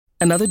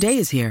Another day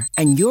is here,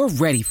 and you're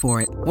ready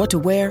for it. What to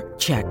wear?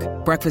 Check.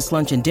 Breakfast,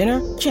 lunch, and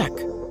dinner? Check.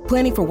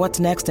 Planning for what's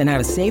next and how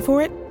to save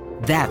for it?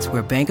 That's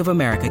where Bank of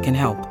America can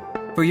help.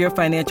 For your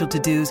financial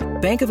to-dos,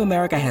 Bank of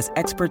America has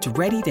experts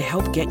ready to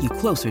help get you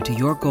closer to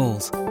your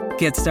goals.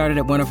 Get started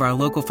at one of our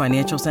local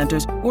financial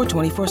centers or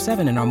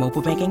 24/7 in our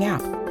mobile banking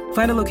app.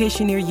 Find a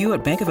location near you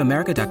at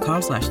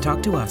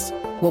bankofamerica.com/talktous.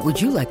 What would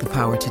you like the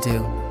power to do?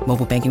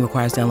 Mobile banking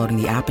requires downloading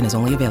the app and is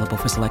only available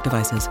for select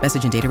devices.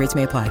 Message and data rates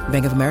may apply.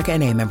 Bank of America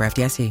N.A., member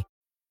FDIC.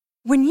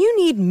 When you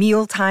need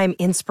mealtime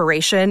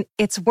inspiration,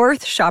 it's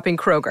worth shopping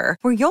Kroger,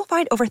 where you'll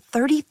find over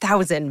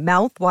 30,000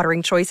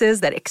 mouth-watering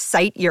choices that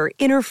excite your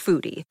inner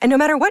foodie. And no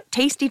matter what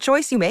tasty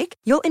choice you make,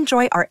 you'll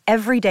enjoy our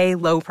everyday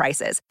low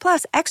prices,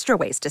 plus extra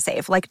ways to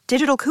save, like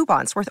digital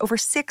coupons worth over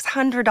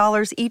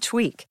 $600 each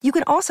week. You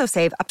can also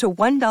save up to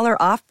 $1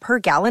 off per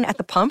gallon at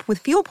the pump with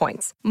fuel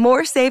points.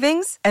 More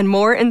savings and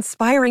more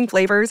inspiring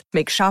flavors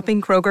make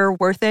shopping Kroger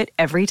worth it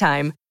every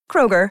time.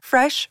 Kroger,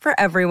 fresh for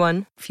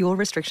everyone. Fuel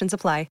restrictions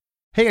apply.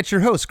 Hey, it's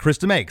your host,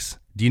 Krista Makes.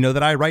 Do you know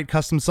that I write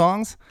custom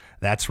songs?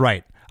 That's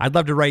right. I'd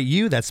love to write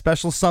you, that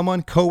special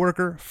someone,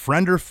 coworker,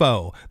 friend, or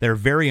foe, their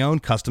very own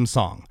custom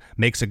song.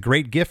 Makes a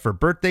great gift for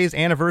birthdays,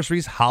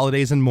 anniversaries,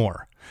 holidays, and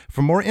more.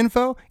 For more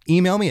info,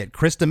 email me at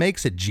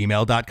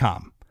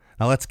kristamakes@gmail.com.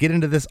 Now let's get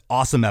into this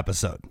awesome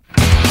episode.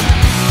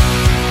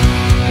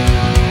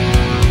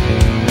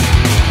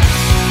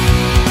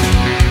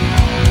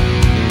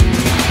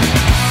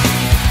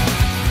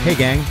 Hey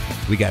gang,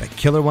 we got a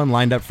killer one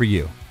lined up for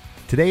you.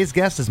 Today's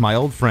guest is my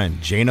old friend,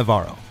 Jay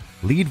Navarro,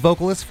 lead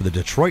vocalist for the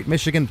Detroit,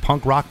 Michigan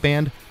punk rock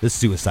band, The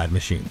Suicide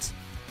Machines.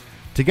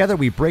 Together,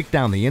 we break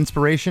down the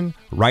inspiration,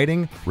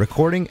 writing,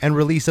 recording, and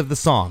release of the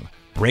song,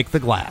 Break the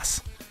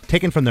Glass,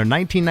 taken from their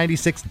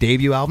 1996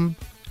 debut album,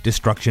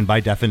 Destruction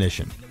by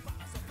Definition.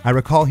 I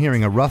recall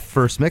hearing a rough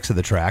first mix of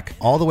the track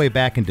all the way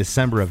back in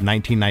December of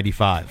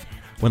 1995,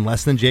 when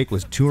Less Than Jake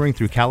was touring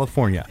through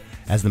California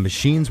as the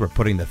Machines were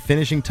putting the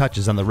finishing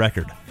touches on the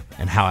record,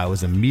 and how I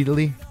was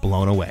immediately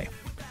blown away.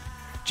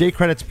 Jay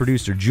credits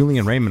producer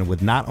Julian Raymond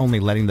with not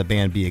only letting the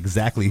band be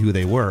exactly who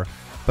they were,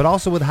 but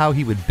also with how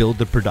he would build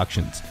the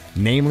productions,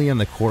 namely on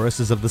the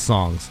choruses of the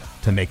songs,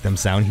 to make them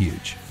sound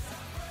huge.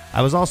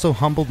 I was also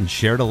humbled and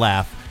shared a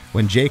laugh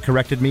when Jay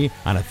corrected me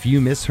on a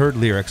few misheard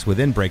lyrics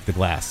within Break the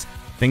Glass,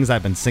 things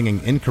I've been singing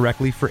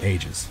incorrectly for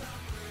ages.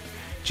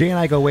 Jay and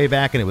I go way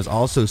back, and it was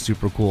also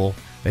super cool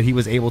that he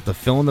was able to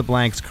fill in the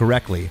blanks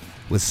correctly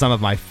with some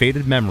of my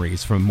faded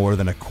memories from more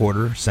than a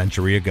quarter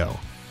century ago,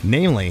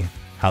 namely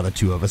how the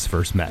two of us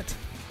first met.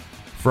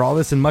 For all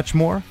this and much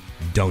more,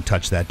 don't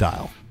touch that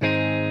dial.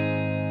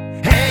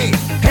 Hey,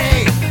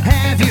 hey,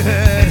 have you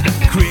heard?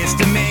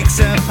 Krista makes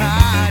a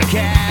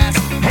podcast.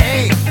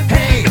 Hey,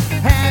 hey,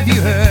 have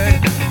you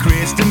heard?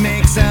 Krista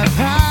makes a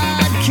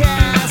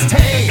podcast.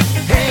 Hey,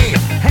 hey,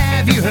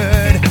 have you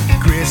heard?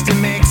 Krista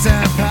makes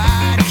a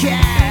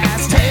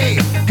podcast. Hey,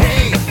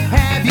 hey,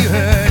 have you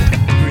heard?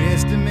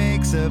 Krista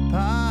makes a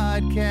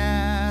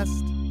podcast.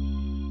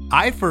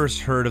 I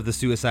first heard of the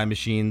Suicide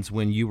Machines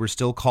when you were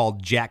still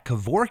called Jack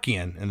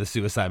Kevorkian in the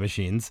Suicide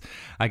Machines.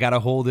 I got a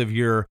hold of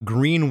your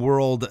Green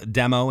World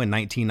demo in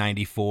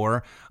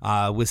 1994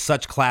 with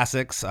such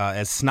classics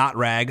as Snot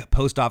Rag,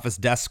 Post Office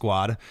Death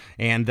Squad,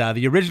 and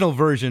the original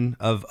version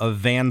of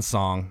Van's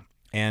song.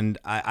 And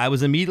I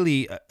was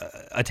immediately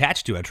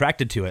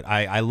attracted to it.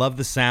 I love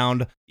the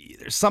sound.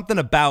 There's something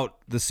about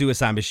the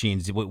Suicide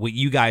Machines, what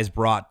you guys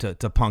brought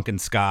to punk and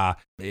ska.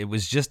 It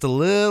was just a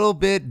little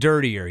bit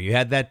dirtier. You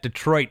had that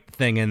Detroit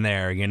thing in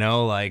there, you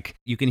know, like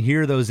you can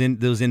hear those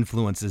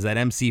influences, that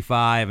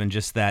MC5 and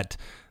just that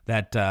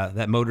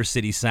Motor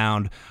City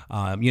sound.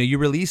 You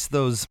released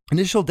those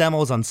initial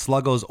demos on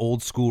Sluggo's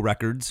Old School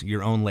Records,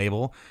 your own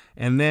label.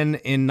 And then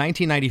in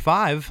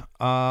 1995,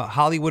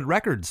 Hollywood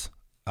Records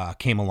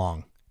came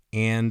along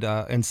and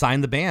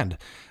signed the band.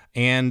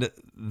 And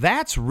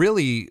that's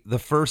really the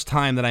first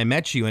time that I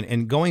met you.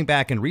 And going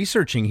back and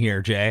researching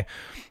here, Jay,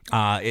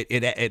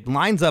 it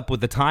lines up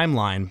with the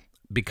timeline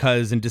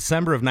because in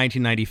December of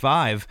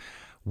 1995,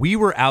 we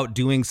were out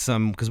doing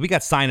because we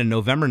got signed in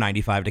November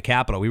 95 to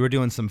Capitol. We were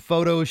doing some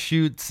photo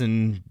shoots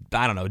and,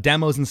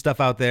 demos and stuff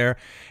out there.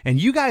 And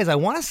you guys, I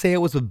want to say it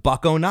was with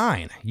Buck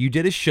 09. You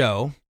did a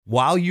show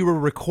while you were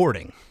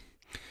recording.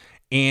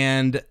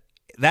 And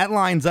that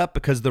lines up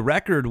because the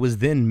record was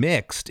then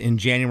mixed in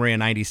January of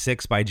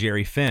 96 by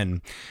Jerry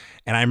Finn.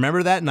 And I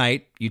remember that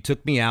night you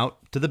took me out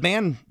to the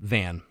band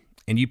van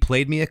and you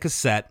played me a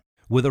cassette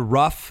with a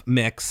rough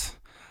mix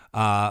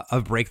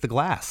of Break the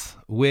Glass,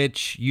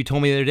 which you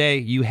told me the other day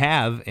you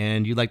have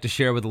and you'd like to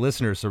share with the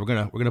listeners. So we're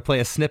gonna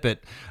play a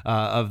snippet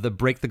of the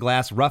Break the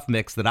Glass rough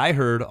mix that I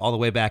heard all the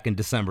way back in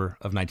December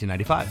of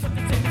 1995.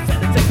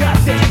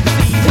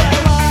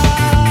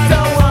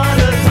 Don't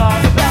wanna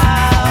talk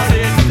about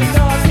it.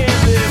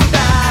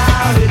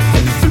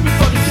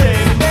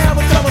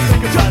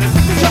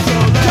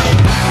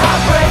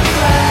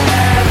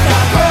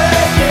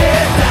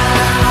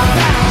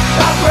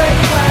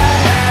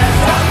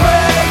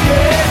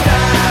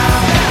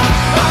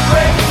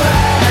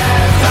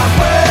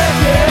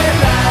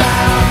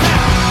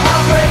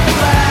 Break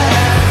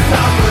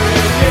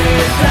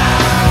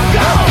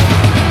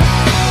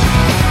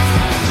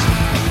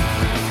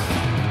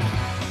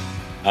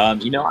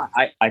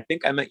I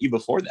think I met you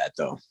before that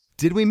though.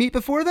 Did we meet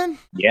before then?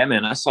 Yeah,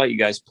 man. I saw you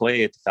guys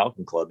play at the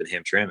Falcon Club in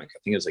Hamtramck. I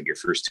think it was like your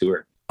first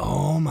tour.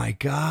 Oh my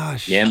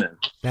gosh. Yeah, man.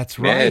 That's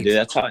right. Yeah, dude.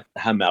 That's how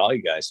I met all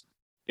you guys.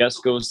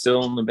 Jessica was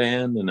still in the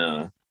band, and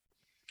or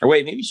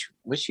wait, maybe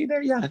was she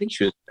there? Yeah, I think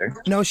she was there.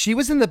 No, she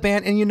was in the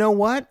band, and you know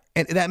what?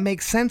 And that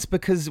makes sense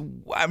because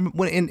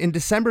when in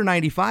December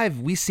 '95,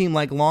 we seemed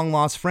like long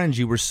lost friends.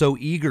 You were so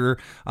eager.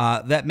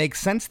 That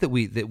makes sense that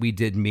we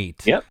did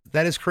meet. Yep,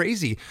 that is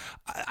crazy.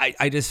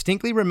 I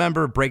distinctly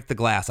remember "Break the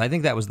Glass." I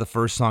think that was the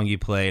first song you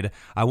played.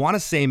 I want to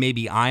say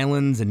maybe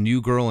 "Islands" and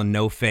 "New Girl" and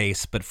 "No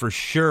Face," but for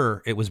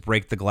sure it was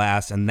 "Break the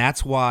Glass," and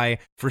that's why,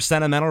 for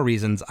sentimental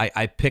reasons,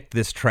 I picked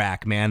this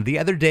track. Man, the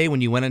other day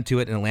when you went into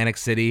it in Atlantic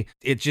City,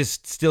 it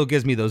just still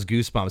gives me those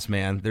goosebumps.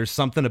 Man, there's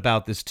something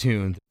about this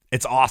tune.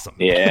 It's awesome.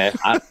 Yeah,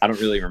 I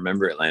don't really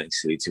remember Atlantic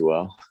City too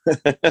well.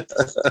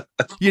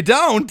 You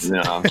don't?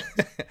 No.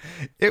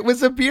 It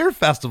was a beer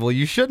festival.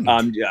 You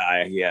shouldn't.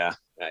 Yeah.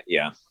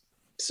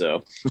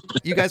 So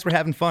you guys were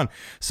having fun.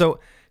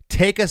 So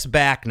take us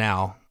back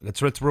now.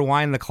 Let's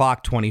rewind the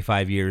clock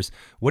 25 years.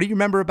 What do you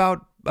remember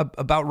about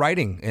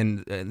writing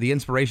and the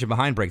inspiration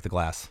behind Break the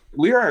Glass?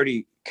 We were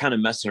already kind of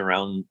messing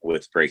around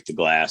with Break the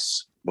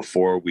Glass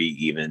before we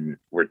even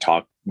were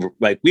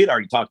like we had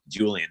already talked to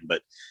Julian,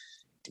 but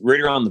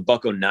right around the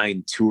Buck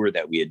 09 tour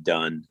that we had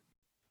done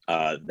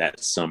that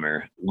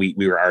summer, we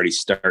were already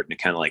starting to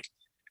kind of like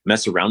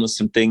mess around with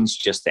some things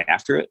just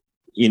after it,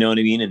 you know what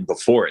I mean? And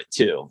before it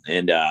too.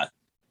 And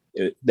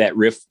that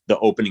riff, the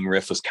opening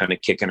riff was kind of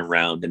kicking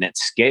around, and that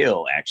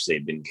scale actually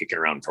had been kicking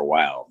around for a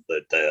while.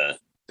 But the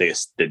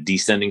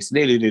descending,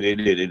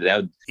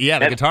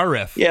 the guitar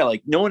riff. Yeah,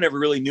 like no one ever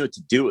really knew what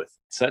to do with it.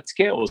 So that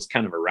scale was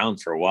kind of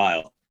around for a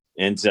while.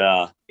 And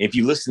if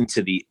you listen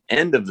to the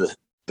end of the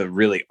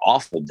really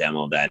awful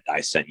demo that I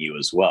sent you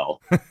as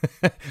well.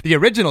 The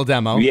original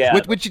demo. Yeah.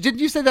 Which didn't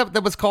you say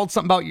that was called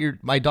something about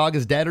My Dog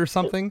Is Dead or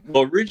something?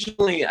 Well,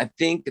 originally I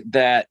think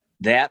that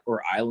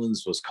or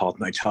Islands was called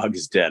My Dog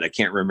Is Dead. I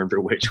can't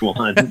remember which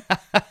one,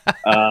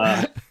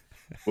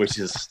 which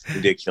is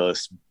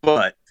ridiculous.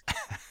 But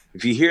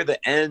if you hear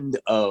the end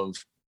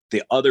of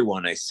the other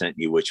one I sent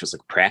you, which was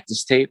like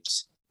practice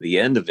tapes, the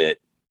end of it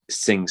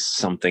sings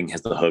something,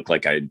 has the hook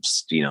like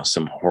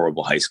some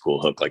horrible high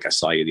school hook like I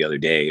Saw You the Other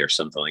Day or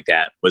something like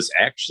that, was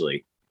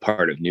actually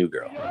part of New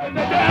Girl.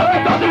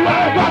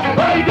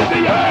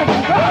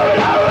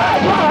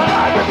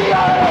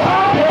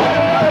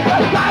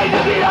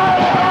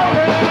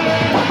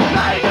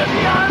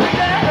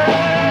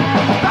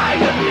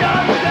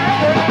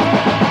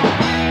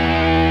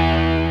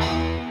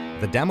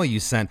 The demo you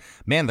sent,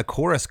 man, the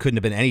chorus couldn't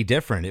have been any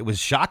different. It was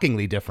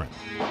shockingly different.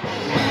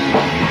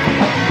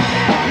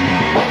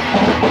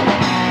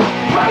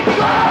 Break the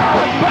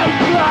glass, break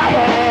the glass.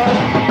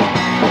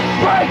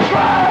 Break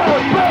glass,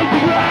 break the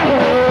glass.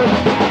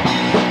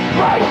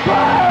 Break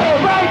glass,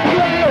 break the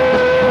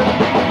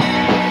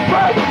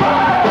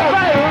glass.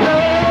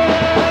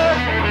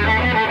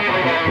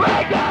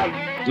 Break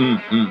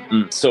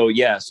glass. So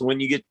yeah, so when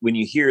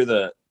you hear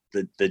the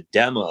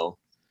demo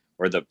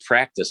or the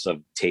practice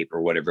of tape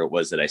or whatever it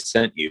was that I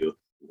sent you,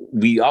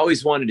 we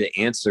always wanted to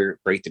answer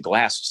Break the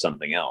Glass with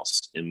something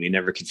else, and we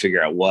never could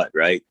figure out what,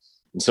 right?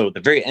 And so at the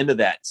very end of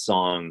that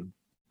song,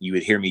 you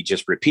would hear me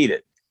just repeat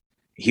it.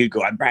 He would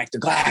go, "I break the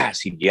glass."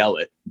 He'd yell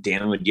it.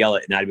 Dan would yell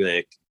it. And I'd be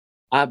like,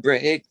 "I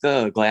break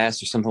the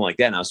glass," or something like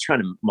that. And I was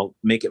trying to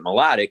make it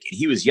melodic, and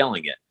he was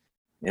yelling it.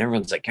 And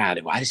everyone's like,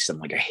 "God, why is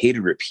something like I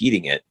hated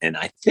repeating it?" And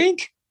I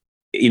think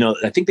they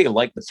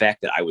liked the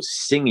fact that I was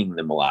singing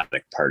the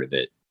melodic part of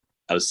it.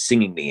 I was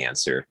singing the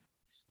answer,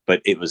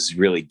 but it was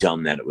really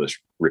dumb that it was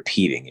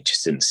repeating. It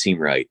just didn't seem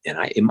right. And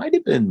it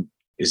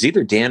was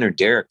either Dan or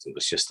Derek. It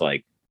was just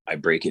like, I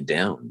break it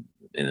down,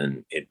 and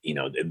then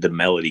the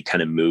melody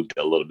kind of moved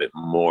a little bit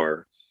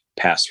more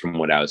past from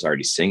what I was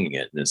already singing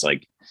it. And it's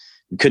like,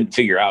 we couldn't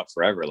figure out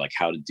forever, like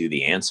how to do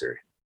the answer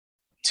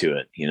to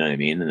it. You know what I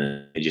mean? And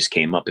then it just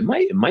came up. It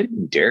might have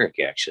been Derek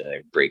actually.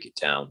 I break it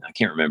down. I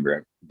can't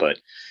remember, but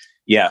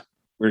yeah,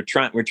 we're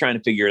trying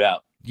to figure it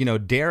out.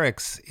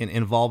 Derek's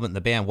involvement in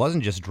the band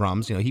wasn't just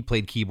drums. He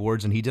played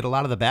keyboards and he did a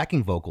lot of the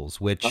backing vocals,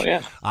 which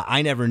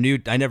I never knew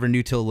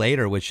till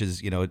later, which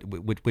is,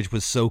 which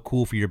was so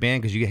cool for your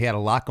band because you had a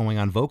lot going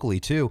on vocally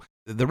too.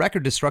 The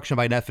record Destruction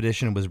by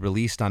Definition was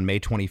released on May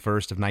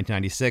 21st of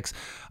 1996.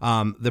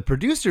 The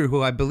producer,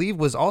 who I believe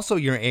was also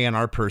your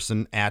A&R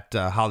person at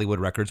Hollywood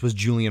Records, was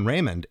Julian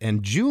Raymond.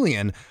 And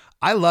Julian,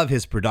 I love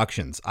his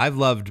productions. I've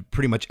loved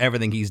pretty much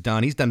everything he's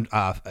done. He's done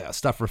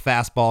stuff for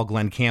Fastball,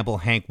 Glenn Campbell,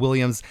 Hank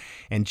Williams,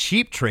 and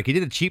Cheap Trick. He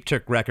did a Cheap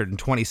Trick record in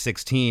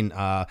 2016,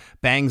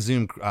 Bang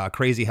Zoom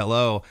Crazy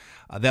Hello,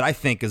 that I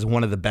think is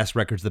one of the best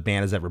records the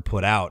band has ever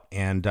put out.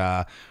 And,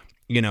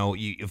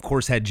 you of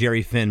course had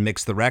Jerry Finn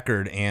mix the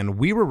record, and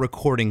we were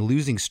recording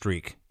Losing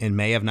Streak in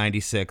May of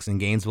 96 in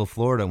Gainesville,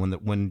 Florida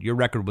when your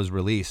record was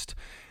released.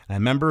 I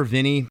remember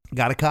Vinny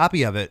got a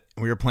copy of it.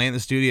 We were playing in the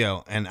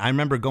studio, and I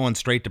remember going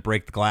straight to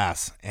Break the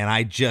Glass, and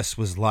I just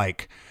was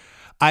like,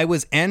 I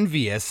was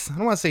envious. I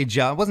don't want to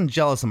say I wasn't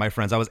jealous of my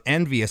friends. I was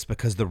envious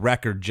because the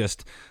record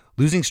just,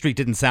 Losing Street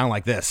didn't sound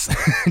like this.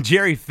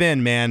 Jerry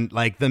Finn, man,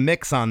 like the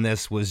mix on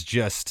this was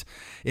just,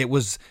 it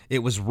was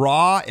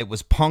raw, it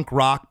was punk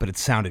rock, but it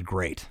sounded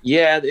great.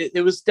 Yeah,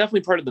 it was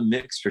definitely part of the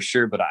mix for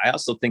sure. But I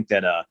also think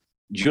that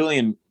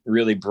Julian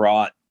really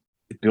brought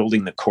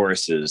building the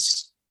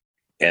choruses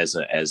as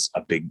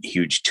a big,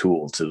 huge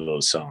tool to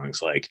those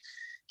songs. Like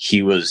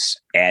he was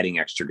adding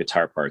extra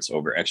guitar parts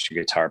over extra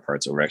guitar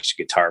parts over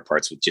extra guitar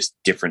parts with just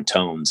different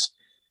tones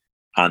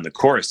on the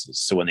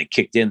choruses. So when they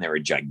kicked in, they were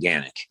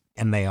gigantic.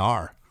 And they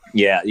are.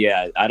 Yeah.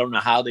 I don't know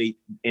how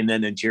and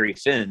then Jerry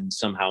Finn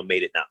somehow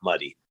made it not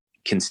muddy,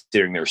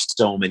 considering there were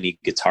so many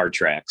guitar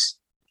tracks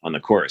on the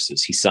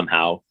choruses. He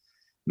somehow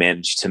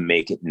managed to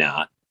make it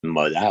not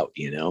mud out,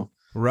 you know?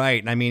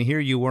 Right. I mean, here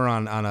you were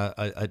on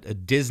a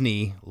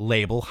Disney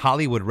label,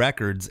 Hollywood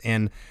Records,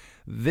 and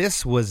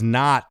this was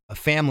not a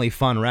family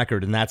fun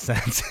record in that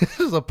sense. This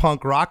was a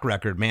punk rock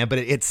record, man, but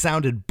it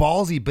sounded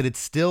ballsy, but it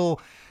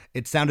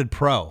sounded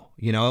pro.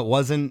 You know, it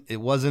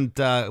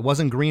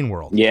wasn't Green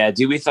World. Yeah,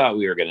 dude, we thought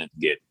we were going to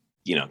get,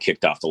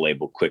 kicked off the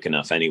label quick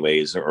enough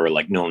anyways, or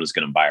like no one was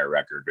going to buy a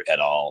record at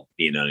all.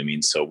 You know what I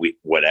mean? So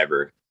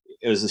whatever.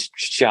 It was a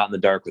shot in the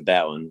dark with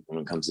that one when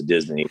it comes to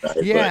Disney.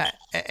 Right? Yeah.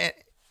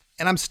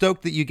 And I'm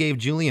stoked that you gave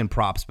Julian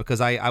props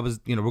because I was,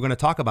 we're going to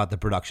talk about the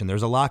production.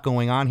 There's a lot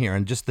going on here,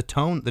 and just the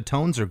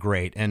tones are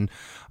great. And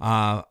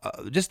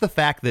just the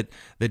fact that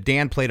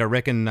Dan played a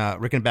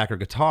Rickenbacker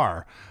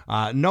guitar.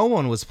 No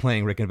one was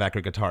playing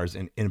Rickenbacker guitars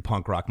in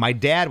punk rock. My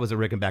dad was a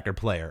Rickenbacker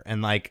player,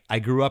 and like I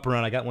grew up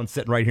around, I got one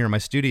sitting right here in my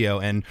studio,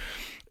 and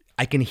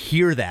I can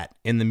hear that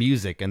in the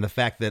music, and the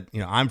fact that,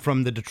 I'm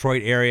from the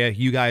Detroit area,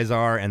 you guys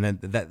are, and then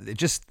that it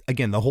just,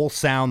 again, the whole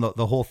sound,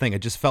 the whole thing, it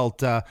just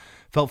felt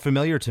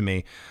familiar to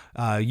me.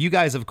 You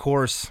guys, of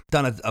course,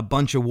 done a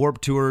bunch of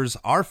Warped tours.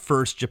 Our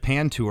first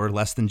Japan tour,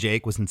 Less Than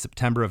Jake, was in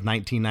September of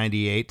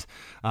 1998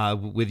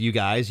 with you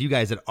guys. You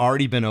guys had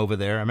already been over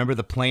there. I remember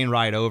the plane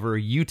ride over,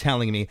 you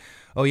telling me,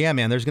 oh yeah,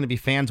 man, there's going to be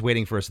fans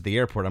waiting for us at the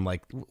airport. I'm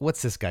like,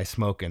 what's this guy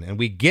smoking? And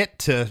we get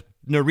to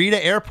Narita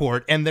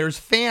Airport, and there's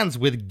fans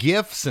with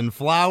gifts and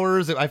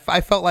flowers.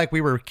 I felt like we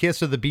were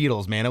Kiss of the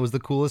Beatles, man. It was the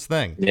coolest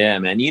thing. Yeah,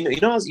 man.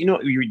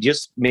 You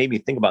just made me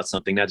think about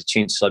something. Not to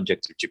change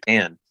subject to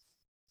Japan.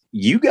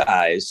 You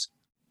guys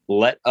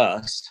let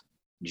us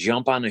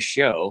jump on a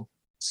show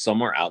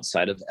somewhere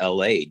outside of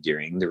LA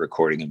during the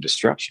recording of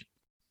Destruction.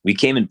 We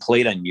came and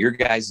played on your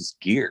guys'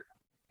 gear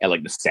at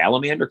like the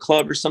Salamander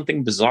Club or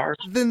something bizarre.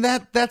 Then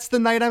that's the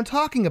night I'm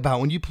talking about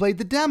when you played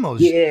the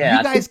demos. Yeah,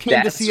 you guys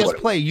came to see us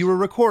play. You were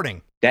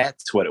recording.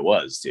 That's what it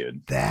was,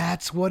 dude.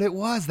 That's what it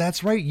was.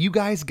 That's right. You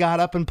guys got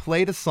up and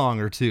played a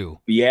song or two.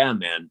 Yeah,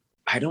 man.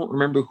 I don't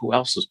remember who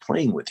else was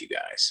playing with you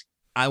guys.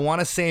 I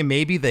want to say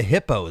maybe the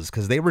Hippos,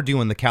 because they were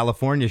doing the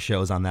California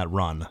shows on that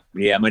run.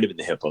 Yeah, it might have been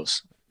the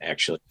Hippos,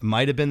 actually.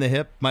 Might have been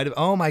the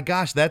oh my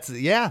gosh, that's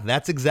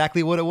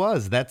exactly what it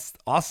was. That's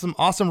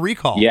awesome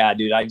recall. Yeah,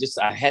 dude, I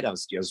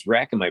was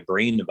racking my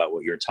brain about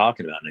what you were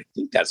talking about, and I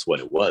think that's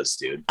what it was,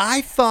 dude. I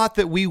thought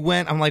that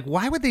I'm like,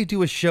 why would they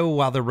do a show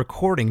while they're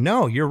recording?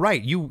 No, you're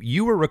right.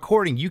 You were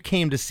recording. You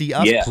came to see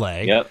us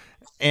play. Yep.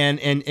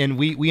 And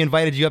we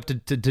invited you up to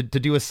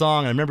do a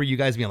song. And I remember you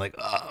guys being like,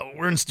 oh,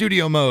 we're in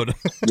studio mode.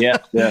 Yeah.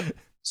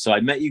 So I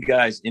met you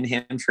guys in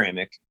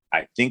Hamtramck.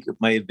 I think it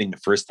might have been the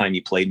first time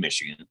you played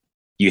Michigan.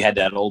 You had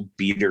that old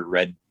beater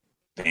red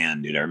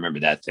van, dude. I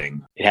remember that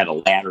thing. It had a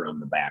ladder on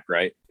the back,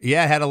 right?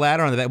 Yeah, it had a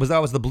ladder on the back.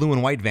 That was the blue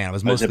and white van. It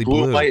was mostly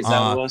blue. And white? Is that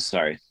what it was?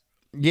 Sorry.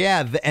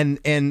 Yeah,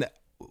 and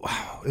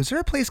was there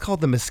a place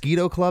called the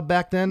Mosquito Club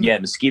back then? Yeah,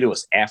 Mosquito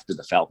was after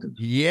the Falcon.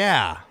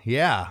 Yeah.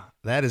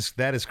 That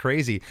is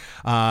crazy.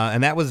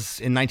 And that was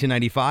in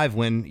 1995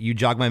 when you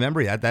jog my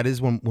memory. That is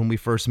when we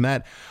first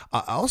met.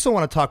 I also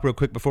want to talk real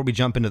quick before we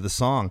jump into the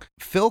song.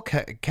 Phil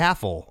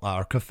Caffel,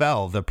 or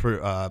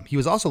Caffel, he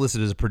was also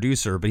listed as a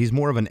producer, but he's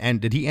more of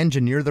did he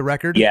engineer the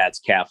record? Yeah, it's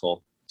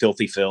Caffel.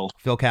 Filthy Phil.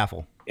 Phil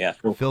Caffel. Yeah.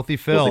 Filthy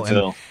Phil.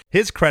 And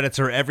his credits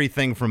are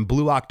everything from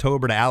Blue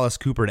October to Alice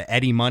Cooper to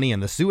Eddie Money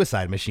and the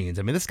Suicide Machines.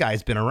 I mean, this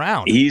guy's been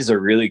around. He's a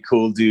really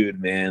cool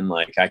dude, man.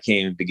 Like, I can't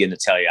even begin to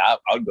tell you. I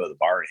would go to the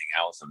bar and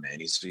hang out with him, man.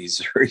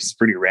 He's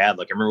pretty rad.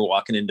 Like, I remember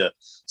walking into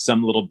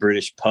some little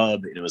British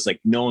pub, and it was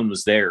like no one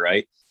was there,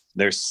 right?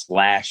 There's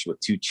Slash with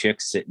two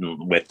chicks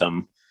sitting with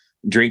them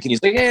drinking.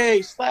 He's like,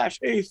 hey, Slash,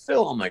 hey,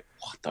 Phil. I'm like,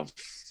 what the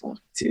fuck,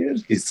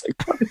 dude? He's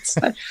like, what is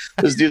that?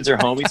 Those dudes are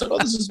homies. Like, oh,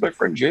 this is my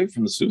friend Jay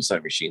from the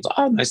Suicide Machines.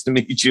 Oh, nice to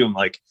meet you. I'm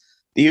like,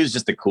 he was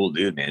just a cool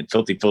dude, man.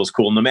 Filthy Phil's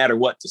cool. No matter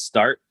what, to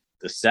start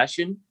the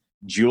session,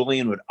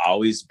 Julian would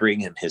always bring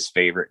him his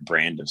favorite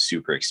brand of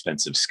super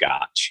expensive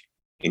scotch.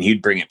 And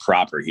he'd bring it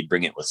proper. He'd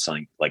bring it with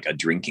something like a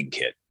drinking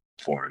kit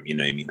for him. You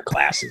know what I mean? The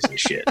glasses and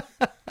shit.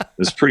 It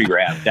was pretty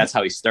rad. That's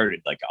how he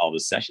started like all the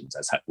sessions.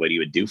 That's what he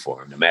would do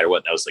for him. No matter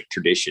what, that was like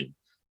tradition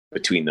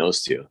between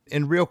those two.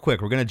 And real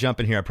quick, we're going to jump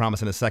in here, I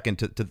promise, in a second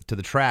to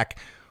the track.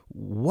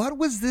 What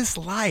was this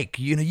like?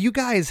 You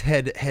guys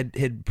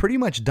had pretty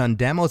much done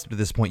demos to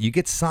this point. You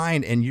get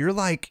signed and you're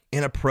like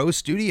in a pro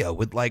studio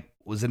with like,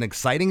 was it an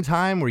exciting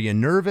time? Were you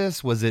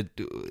nervous? What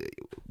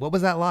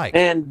was that like?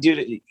 And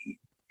dude,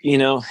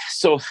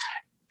 so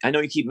I know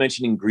you keep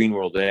mentioning Green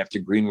World, but after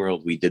Green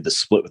World, we did the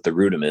split with the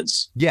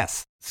Rudiments.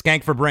 Yes.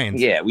 Skank for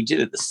Brains. Yeah, we did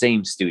it at the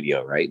same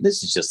studio, right?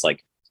 This is just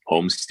like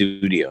home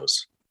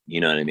studios. You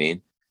know what I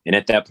mean? And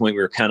at that point,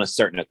 we were kind of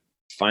starting to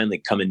finally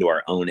come into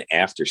our own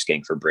after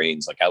Skank for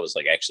Brains. Like I was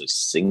like actually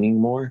singing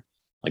more,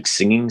 like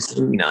singing,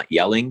 not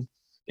yelling.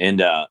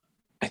 And I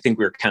think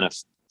we were kind of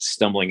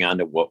stumbling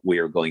onto what we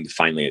were going to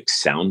finally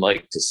sound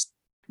like.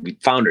 We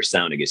found our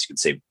sound, I guess you could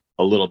say,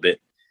 a little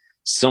bit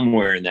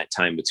somewhere in that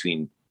time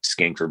between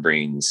Skank for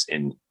Brains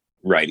and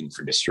Writing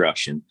for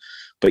Destruction.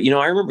 But,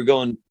 I remember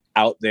going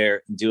out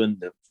there and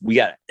doing we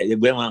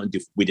went out and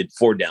we did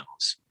 4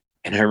 demos.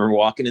 And I remember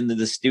walking into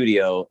the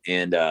studio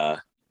and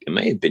it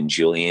may have been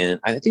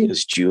Julian. I think it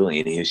was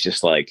Julian. He was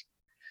just like,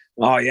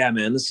 oh yeah,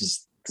 man, this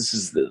is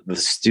the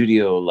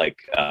studio, like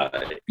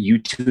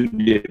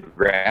U2 did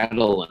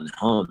Rattle and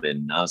Hum.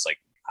 And I was like,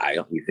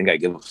 you think I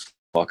give a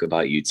fuck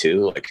about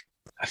U2? Like,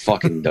 I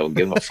fucking don't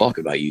give a fuck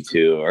about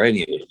U2 or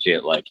any of this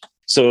shit. Like,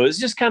 so it was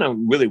just kind of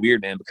really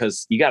weird, man,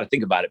 because you got to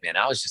think about it, man.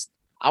 I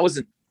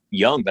wasn't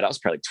young, but I was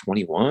probably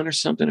 21 or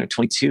something, or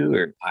 22,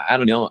 or I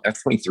don't know, at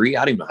 23.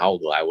 I don't even know how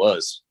old I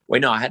was.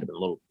 Wait, no, I had to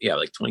be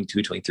like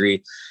 22, 23.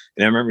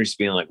 And I remember just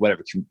being like,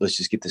 whatever, let's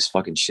just get this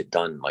fucking shit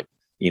done. Like,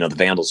 the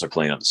Vandals are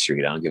playing on the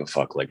street. I don't give a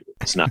fuck. Like,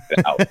 it's not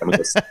out. I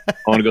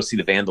want to go see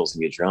the Vandals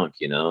and get drunk,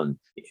 and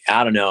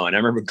I don't know. And I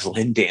remember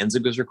Glenn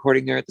Danzig was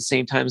recording there at the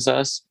same time as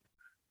us.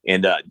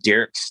 And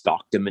Derek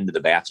stalked him into the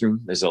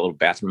bathroom. There's a little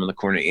bathroom in the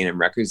corner of A&M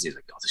Records. He's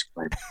like, oh, this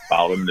Glenn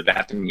followed him in the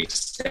bathroom. He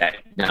sat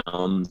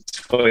down the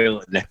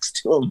toilet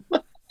next to him.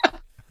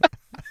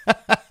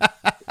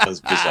 It was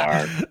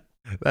bizarre.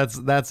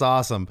 That's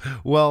awesome.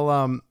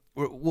 Well,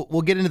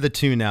 we'll get into the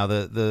tune now.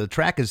 The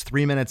track is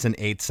 3 minutes and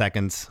 8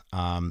 seconds.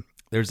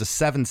 There's a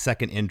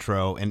 7-second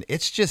intro, and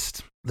it's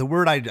just the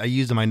word I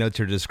used in my notes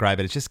here to describe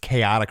it. It's just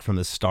chaotic from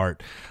the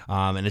start.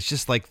 And it's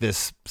just like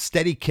this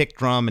steady kick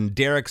drum, and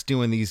Derek's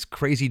doing these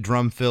crazy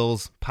drum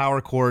fills, power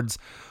chords.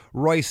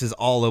 Royce is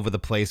all over the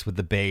place with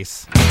the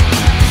bass.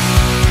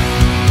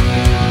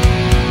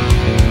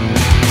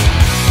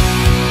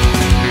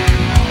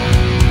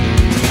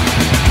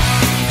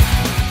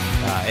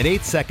 At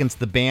 8 seconds,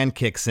 the band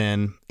kicks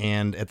in,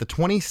 and at the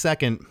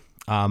 20-second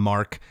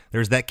mark,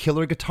 there's that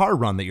killer guitar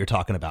run that you're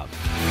talking about.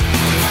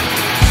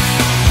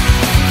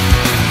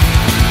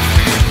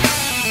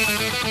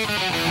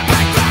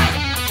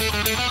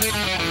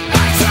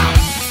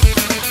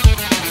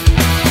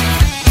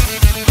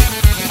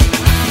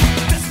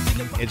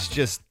 It's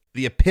just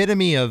the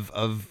epitome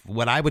of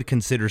what I would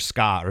consider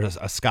ska, or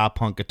a ska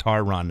punk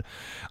guitar run.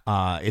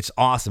 It's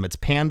awesome. It's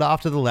panned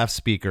off to the left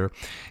speaker,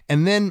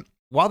 and then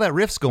while that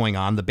riff's going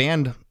on, the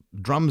band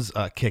drums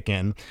kick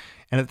in.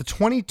 And at the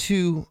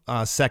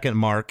 22-second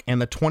mark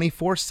and the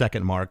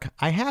 24-second mark,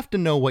 I have to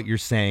know what you're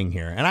saying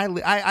here. And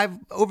I've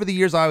over the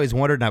years, I always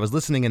wondered, and I was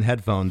listening in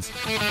headphones.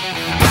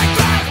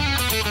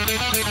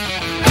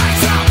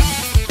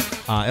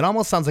 It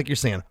almost sounds like you're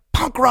saying,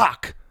 punk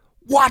rock,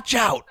 watch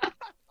out.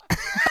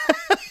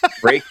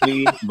 Break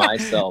me,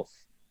 myself.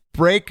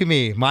 Break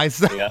me,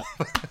 myself. Yeah.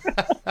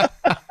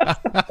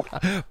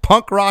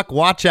 Punk rock,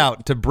 watch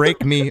out to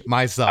break me,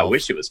 myself. I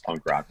wish it was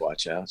punk rock,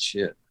 watch out.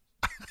 Shit.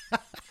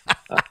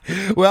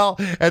 Well,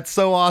 that's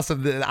so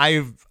awesome that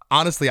I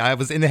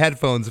was in the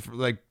headphones for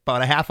like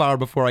about a half hour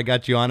before I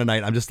got you on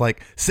tonight. I'm just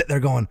like sitting there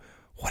going,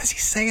 what is he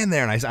saying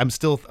there? And I'm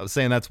still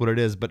saying that's what it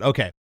is. But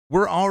okay,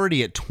 we're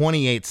already at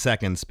 28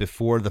 seconds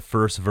before the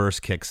first verse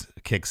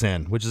kicks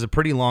in, which is a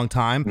pretty long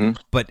time.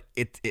 Mm-hmm. But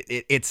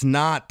it's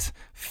not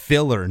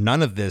filler.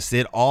 None of this.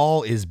 It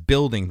all is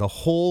building. The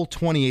whole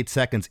 28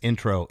 seconds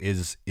intro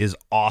is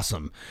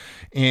awesome.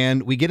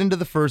 And we get into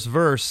the first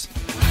verse.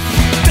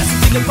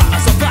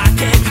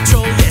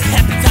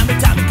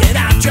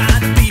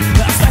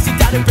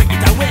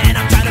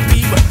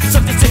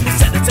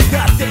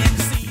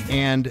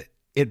 And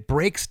it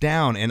breaks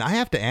down, and I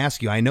have to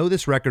ask you, I know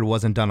this record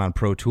wasn't done on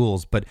Pro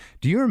Tools, but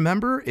do you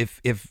remember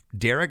if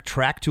Derek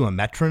tracked to a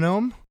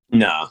metronome?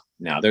 No,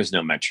 there's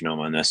no metronome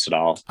on this at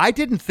all. I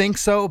didn't think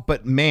so,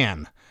 but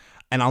man,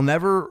 and I'll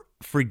never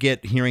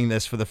forget hearing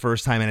this for the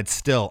first time, and it's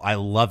still, I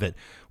love it.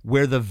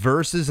 Where the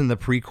verses and the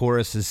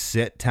pre-choruses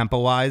sit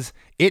tempo-wise,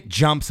 it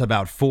jumps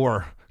about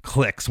 4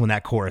 clicks when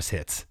that chorus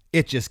hits.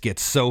 It just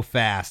gets so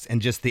fast,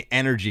 and just the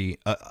energy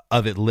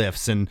of it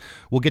lifts. And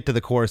we'll get to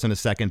the chorus in a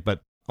second,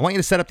 but I want you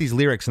to set up these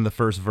lyrics in the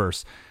first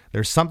verse.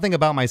 There's something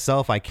about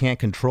myself I can't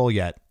control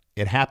yet.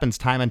 It happens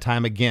time and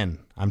time again.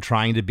 I'm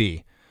trying to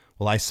be.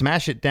 Well, I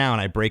smash it down.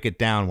 I break it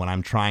down when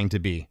I'm trying to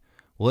be.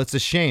 Well, it's a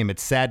shame.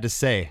 It's sad to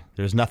say.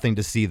 There's nothing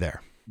to see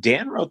there.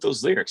 Dan wrote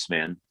those lyrics,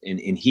 man.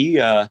 And he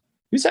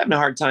was having a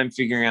hard time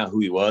figuring out who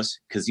he was,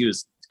 because he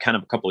was kind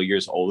of a couple of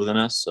years older than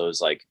us. So it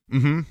was like,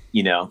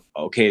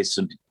 okay,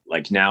 so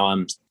like now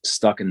I'm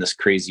stuck in this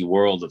crazy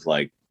world of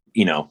like,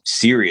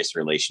 serious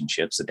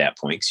relationships at that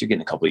point. Cause you're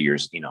getting a couple of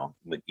years,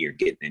 when you're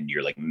getting in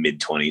your like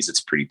mid-20s,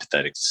 it's pretty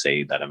pathetic to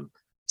say that I'm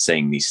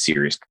saying these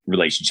serious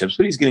relationships,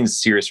 but he's getting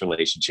serious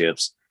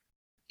relationships.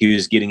 He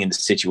was getting into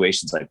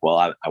situations like,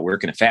 well, I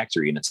work in a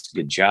factory and it's a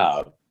good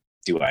job.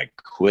 Do I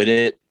quit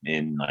it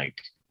and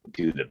like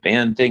do the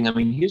band thing. I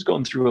mean, he was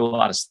going through a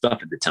lot of stuff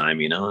at the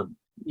time,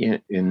 Yeah,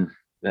 and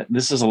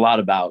this is a lot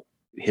about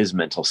his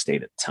mental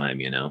state at the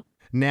time,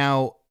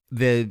 Now,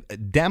 the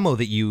demo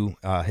that you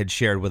had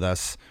shared with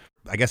us,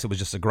 I guess it was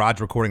just a garage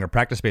recording or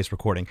practice space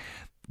recording.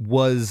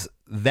 Was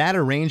that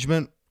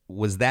arrangement,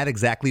 was that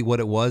exactly what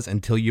it was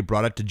until you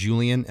brought it to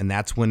Julian, and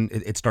that's when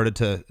it started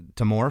to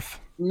morph?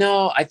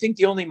 No, I think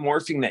the only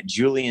morphing that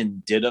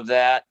Julian did of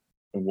that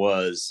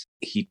was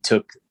he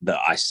took the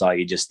 "I saw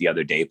you just the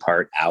other day"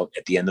 part out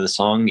at the end of the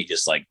song. He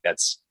just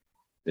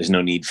there's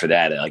no need for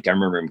that. Like, I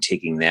remember him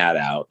taking that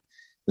out.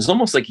 It was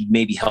almost like he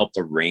maybe helped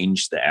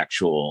arrange the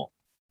actual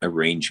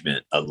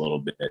arrangement a little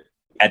bit.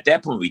 At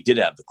that point, we did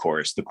have the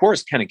chorus. The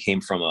chorus kind of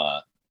came from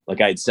like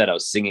I had said, I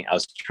was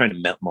trying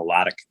to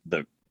melodic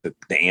the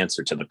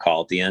answer to the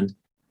call at the end.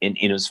 And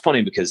it was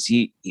funny because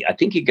I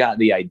think he got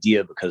the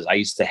idea because I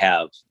used to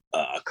have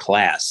a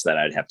class that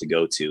I'd have to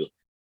go to.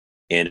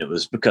 And it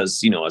was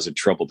because, as a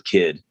troubled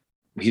kid,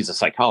 he's a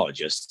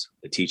psychologist,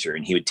 a teacher,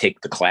 and he would take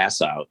the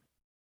class out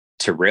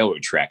to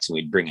railroad tracks, and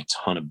we'd bring a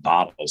ton of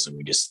bottles, and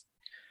we just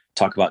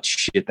talk about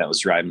shit that was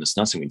driving us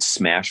nuts, and we'd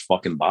smash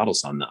fucking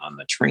bottles on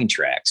the train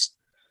tracks.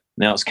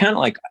 Now, it's kind of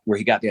like where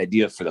he got the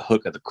idea for the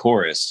hook of the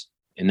chorus,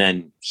 and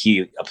then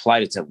he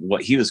applied it to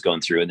what he was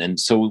going through. And then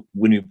so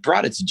when we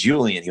brought it to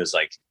Julian, he was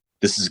like,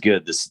 "This is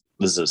good. This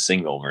is a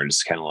single." And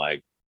it's kind of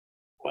like,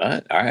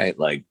 what? All right.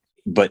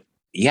 But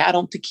yeah, I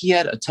don't think he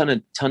had a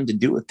ton to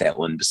do with that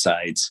one,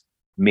 besides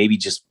maybe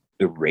just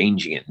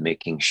arranging it and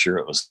making sure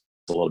it was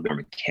a little bit more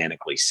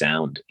mechanically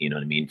sound, you know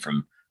what I mean,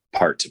 from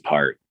part to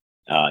part.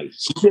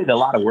 He did a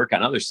lot of work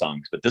on other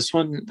songs, but this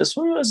one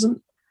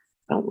wasn't,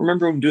 I don't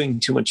remember him doing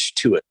too much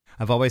to it.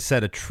 I've always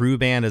said a true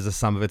band is a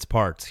sum of its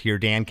parts. Here,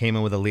 Dan came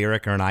in with a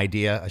lyric or an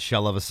idea, a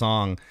shell of a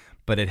song,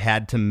 but it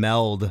had to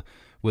meld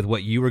with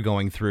what you were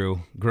going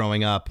through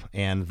growing up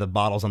and the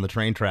bottles on the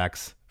train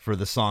tracks for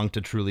the song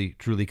to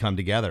truly come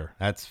together.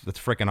 That's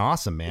freaking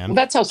awesome, man. Well,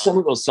 that's how some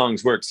of those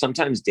songs work.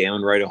 Sometimes Dan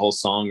would write a whole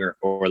song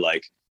or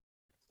like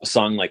a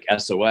song like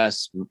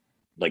SOS,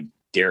 like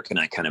Derek and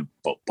I kind of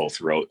both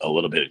wrote a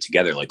little bit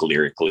together, like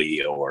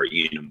lyrically, or,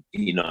 you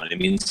know what I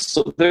mean?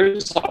 So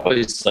there's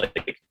always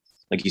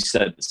like you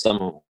said,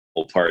 some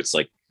whole parts,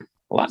 like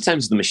a lot of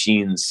times the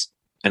Machines,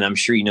 and I'm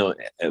sure,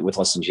 with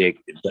Less Than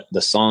Jake,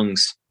 the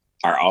songs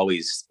are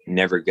always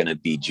never going to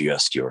be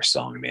just your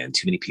song, man.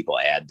 Too many people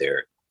add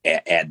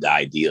the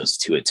ideas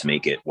to it to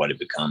make it what it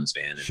becomes,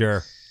 man. And,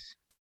 sure.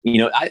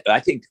 I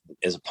think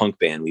as a punk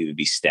band, we would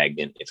be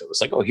stagnant if it was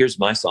like, oh, here's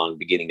my song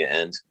beginning to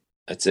end.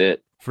 That's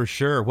it. For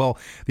sure. Well,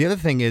 the other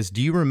thing is, do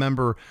you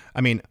remember,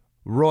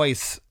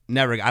 Royce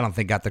never, I don't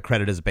think, got the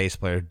credit as a bass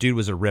player. Dude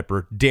was a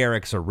ripper.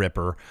 Derek's a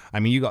ripper.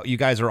 You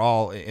guys are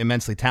all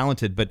immensely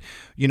talented, but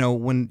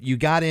when you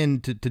got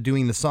into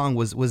doing the song,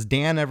 was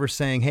Dan ever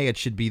saying, hey, it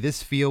should be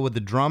this feel with the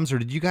drums, or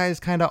did you guys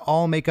kind of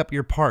all make up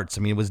your parts?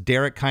 Was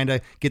Derek kind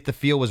of get the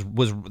feel, was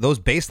those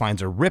bass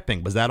lines are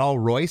ripping? Was that all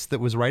Royce that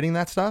was writing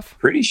that stuff? I'm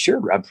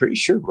pretty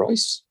sure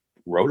Royce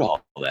wrote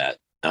all that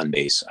on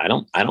bass. I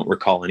don't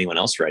recall anyone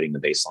else writing the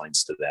bass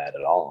lines to that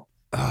at all.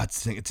 Oh,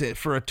 it's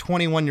for a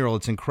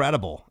 21-year-old. It's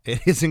incredible. It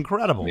is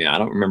incredible. Yeah, I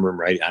don't remember him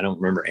writing. I don't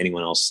remember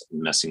anyone else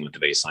messing with the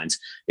bass lines.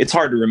 It's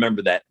hard to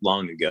remember that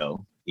long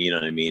ago. You know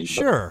what I mean?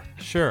 Sure.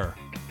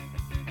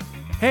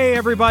 Hey,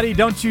 everybody,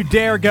 don't you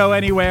dare go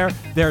anywhere.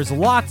 There's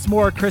lots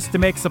more Krista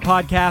Makes a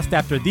Podcast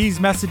after these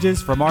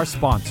messages from our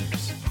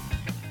sponsors.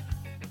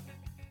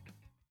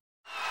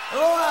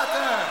 Hello out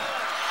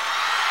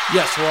there.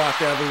 Yes, hello out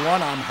there,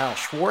 everyone. I'm Hal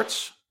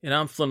Schwartz. And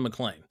I'm Flynn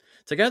McLean.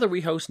 Together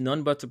we host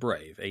None But the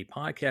Brave, a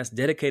podcast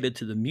dedicated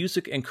to the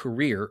music and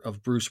career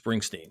of Bruce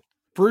Springsteen.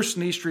 Bruce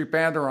and E Street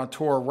Band are on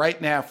tour right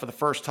now for the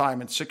first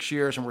time in 6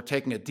 years, and we're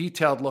taking a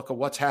detailed look at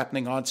what's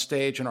happening on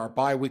stage in our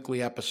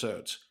bi-weekly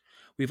episodes.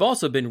 We've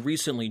also been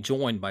recently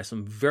joined by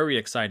some very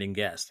exciting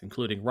guests,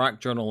 including rock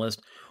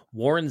journalist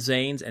Warren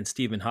Zanes and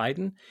Stephen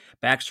Hayden,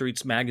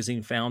 Backstreet's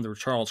Magazine founder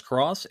Charles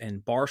Cross,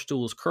 and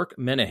Barstool's Kirk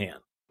Minahan.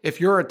 If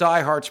you're a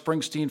diehard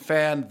Springsteen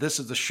fan, this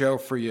is the show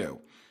for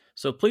you.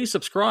 So please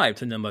subscribe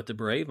to None But the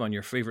Brave on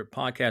your favorite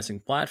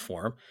podcasting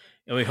platform,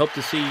 and we hope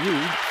to see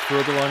you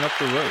further on up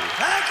the road.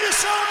 Thank you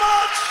so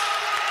much.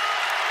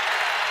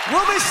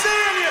 We'll be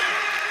seeing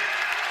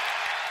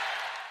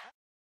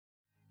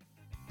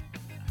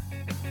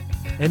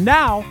you. And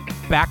now,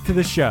 back to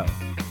the show.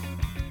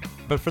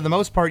 But for the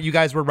most part, you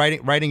guys were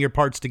writing your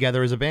parts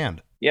together as a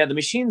band. Yeah, the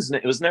Machines,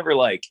 it was never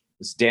like,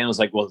 Dan was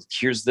like, well,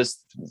 here's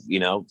this,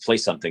 play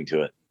something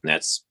to it. And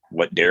that's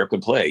what Derek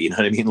would play. You know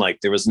what I mean?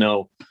 Like, there was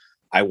no,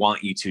 I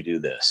want you to do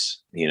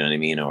this, you know what I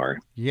mean? Or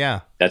yeah,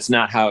 that's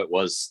not how it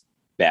was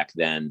back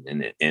then.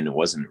 And it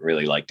wasn't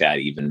really like that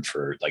even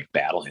for like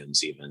battle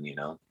hymns even,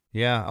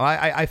 Yeah,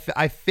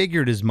 I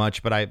figured as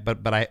much, but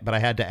I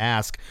had to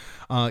ask.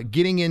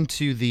 Getting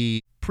into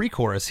the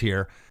pre-chorus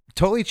here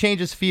totally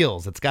changes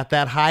feels. It's got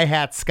that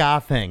hi-hat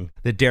ska thing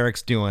that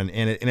Derek's doing,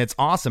 and it's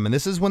awesome. And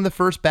this is when the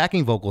first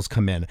backing vocals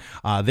come in.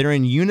 They're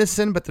in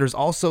unison, but there's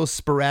also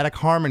sporadic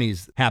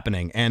harmonies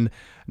happening, and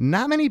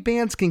not many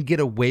bands can get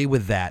away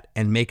with that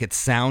and make it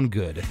sound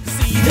good.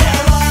 See,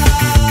 there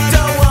are,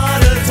 don't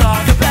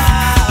talk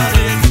about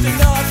it. They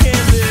know I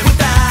can't live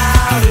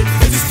without it.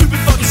 It's a stupid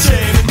fucking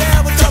shame. And now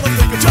every time I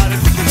think I'm trying to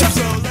think I'm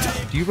so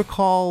lame. Do you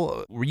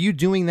recall, were you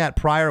doing that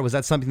prior, or was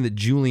that something that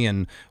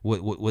Julian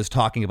was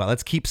talking about?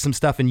 Let's keep some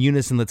stuff in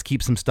unison. Let's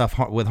keep some stuff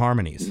with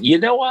harmonies. You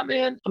know what,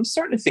 man? I'm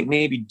starting to think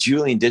maybe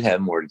Julian did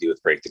have more to do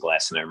with Break the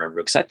Glass than I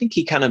remember, because I think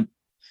he kind of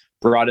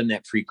brought in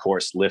that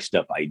pre-chorus lift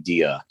up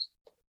idea.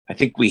 I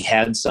think we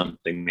had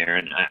something there,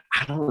 and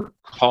I don't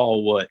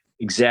recall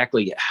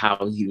exactly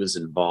how he was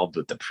involved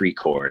with the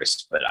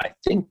pre-chorus, but I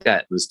think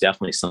that was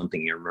definitely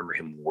something I remember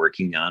him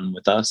working on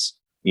with us.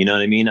 You know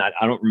what I mean? I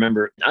don't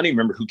even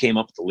remember who came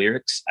up with the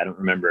lyrics. I don't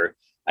remember.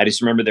 I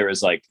just remember there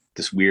was like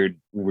this weird,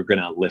 we're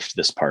going to lift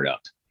this part up,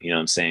 you know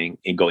what I'm saying?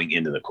 And going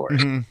into the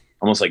chorus,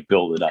 almost like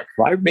build it up.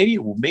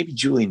 Maybe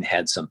Julian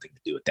had something to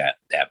do with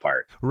that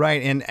part.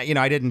 Right. And,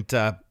 I didn't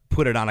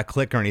put it on a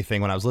click or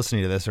anything when I was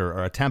listening to this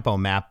or a tempo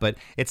map, but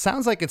it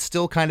sounds like it's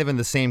still kind of in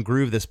the same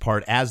groove, this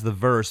part, as the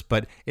verse,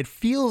 but it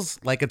feels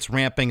like it's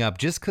ramping up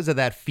just because of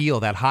that feel,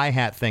 that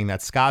hi-hat thing,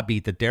 that ska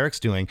beat that Derek's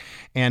doing.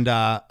 And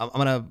I'm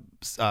going to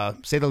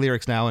say the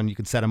lyrics now and you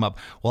can set them up.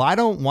 Well, I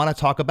don't want to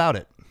talk about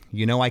it.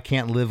 I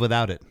can't live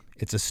without it.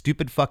 It's a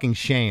stupid fucking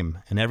shame.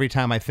 And every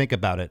time I think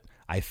about it,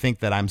 I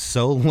think that I'm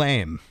so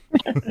lame.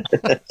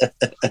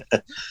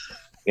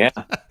 Yeah,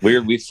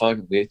 we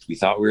thought we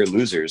were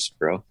losers,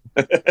 bro.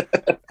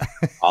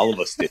 All of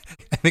us did.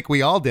 I think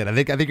we all did. I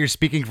think you're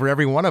speaking for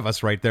every one of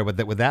us right there with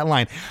that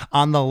line.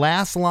 On the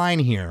last line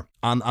here,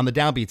 on the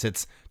downbeats,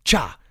 it's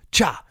cha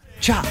cha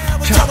cha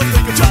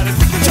cha.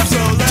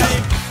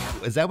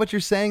 Is that what you're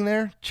saying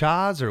there?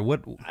 Chas or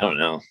what? I don't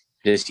know.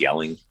 Just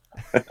yelling.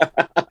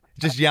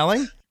 Just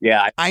yelling?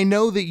 Yeah. I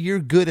know that you're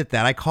good at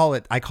that. I call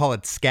it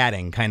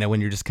scatting, kind of when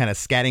you're just kind of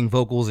scatting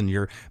vocals and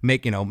you're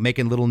making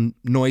little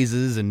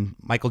noises, and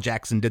Michael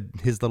Jackson did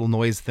his little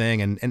noise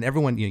thing, and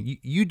everyone,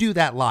 you do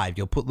that live.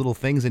 You'll put little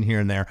things in here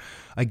and there.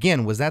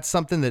 Again, was that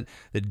something that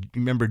you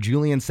remember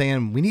Julian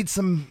saying, we need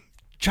some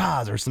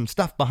chas or some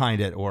stuff behind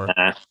it? Or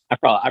I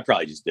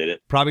probably just did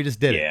it. Probably just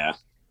did it. Yeah.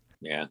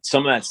 Yeah.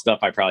 Some of that stuff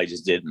I probably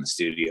just did in the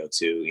studio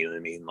too. You know what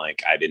I mean?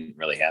 Like I didn't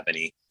really have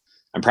any,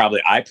 I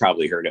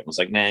probably heard it and was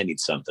like, nah, I need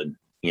something,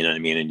 you know what I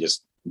mean? And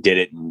just did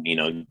it.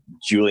 And,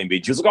 Julian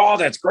B, she was like, oh,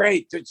 that's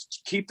great.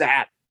 Just keep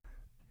that.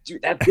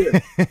 Dude, that's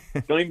good.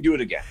 Don't even do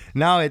it again.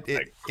 No,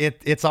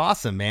 it's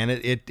awesome, man.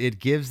 It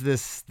gives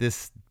this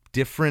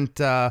different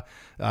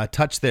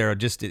touch there. It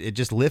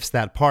just lifts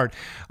that part.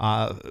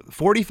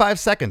 45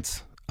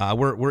 seconds.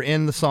 We're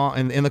in the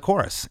song in the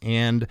chorus,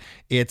 and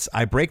it's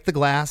I break the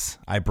glass,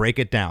 I break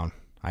it down.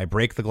 I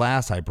break the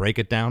glass, I break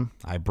it down.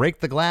 I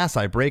break the glass,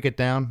 I break it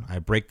down. I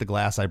break the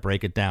glass, I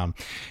break it down.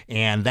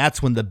 And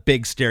that's when the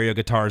big stereo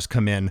guitars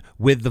come in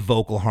with the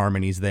vocal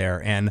harmonies there.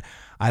 And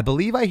I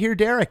believe I hear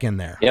Derek in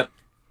there. Yep,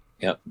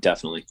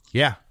 definitely.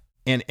 Yeah.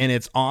 And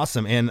it's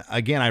awesome. And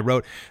again, I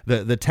wrote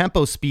the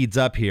tempo speeds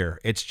up here.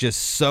 It's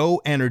just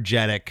so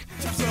energetic.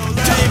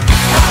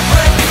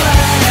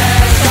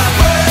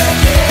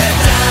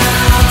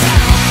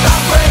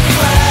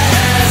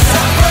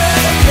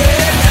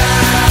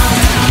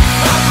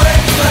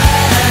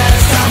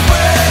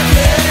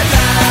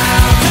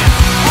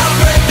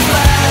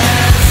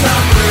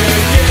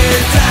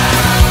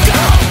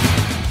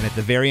 At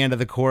the very end of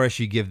the chorus,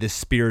 you give this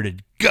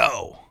spirited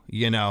go,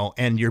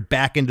 and you're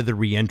back into the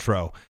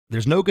re-intro.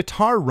 There's no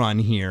guitar run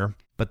here,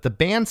 but the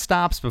band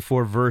stops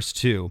before verse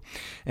 2.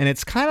 And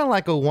it's kind of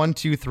like a 1,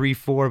 2, 3,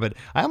 4, but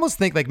I almost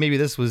think like maybe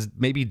this was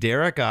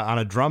Derek on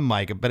a drum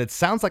mic, but it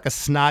sounds like a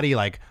snotty,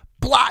 like,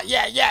 blah,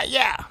 yeah, yeah,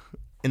 yeah,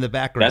 in the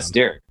background. That's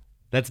Derek.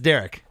 That's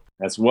Derek.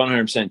 That's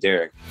 100%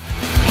 Derek.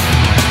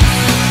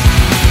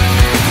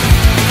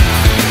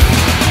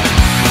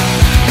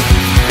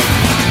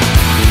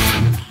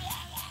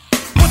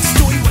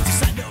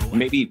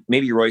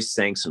 Maybe Royce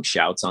sang some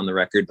shouts on the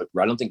record, but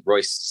I don't think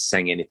Royce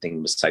sang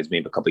anything besides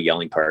maybe a couple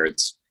yelling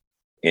parts.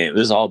 And it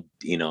was all,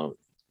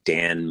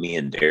 Dan, me,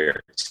 and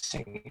Derek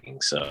singing.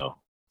 So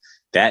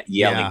that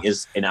yelling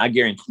is, and I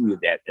guarantee you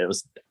that it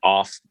was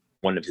off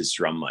one of his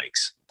drum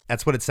mics.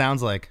 That's what it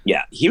sounds like.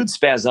 Yeah, he would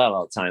spaz out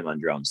all the time on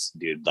drums,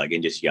 dude, like,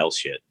 and just yell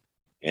shit.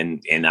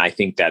 And I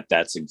think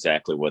that's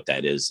exactly what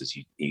that is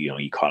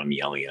you caught him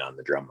yelling it on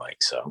the drum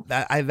mic. So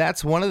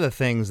that's one of the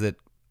things that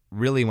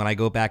really, when I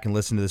go back and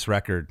listen to this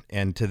record,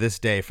 and to this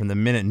day, from the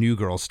minute New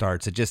Girl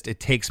starts, it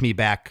takes me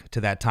back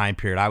to that time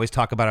period. I always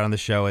talk about it on the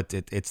show.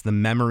 It's the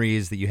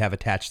memories that you have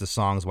attached to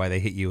songs, why they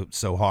hit you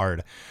so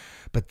hard.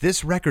 But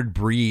this record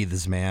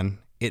breathes, man.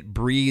 It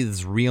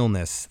breathes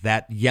realness,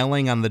 that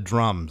yelling on the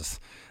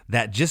drums,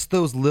 that just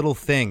those little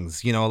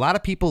things. A lot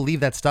of people leave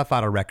that stuff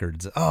out of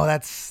records. Oh,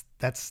 that's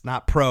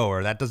not pro,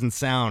 or that doesn't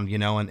sound,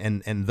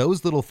 and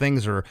those little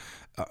things are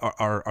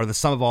the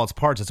sum of all its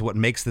parts. It's what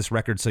makes this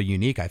record so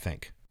unique, I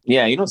think.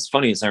 Yeah, what's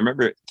funny is I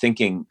remember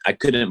thinking I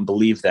couldn't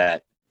believe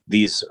that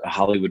these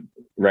Hollywood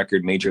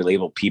record major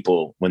label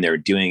people, when they were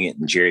doing it,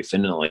 and Jerry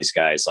Finn and all these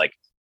guys, like,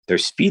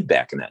 there's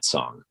feedback in that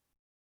song,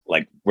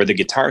 like where the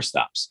guitar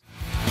stops.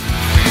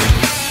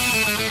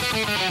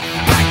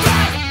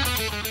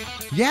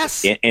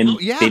 Yes. And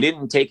they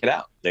didn't take it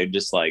out. They're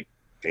just like,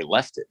 they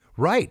left it.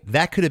 Right.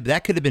 That could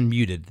have been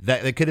muted.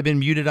 That could have been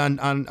muted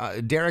on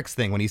Derek's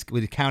thing when he's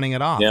counting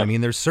it off. Yeah. I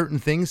mean, there's certain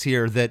things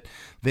here that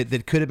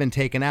could have been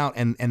taken out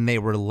and they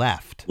were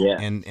left. Yeah.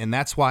 And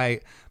that's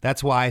why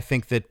I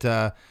think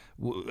that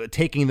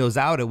taking those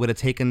out, it would have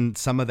taken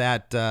some of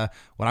that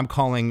what I'm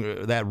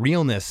calling that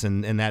realness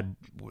and that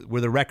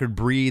where the record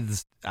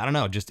breathes. I don't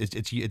know, just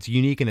it's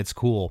unique and it's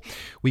cool.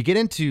 We get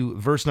into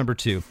verse number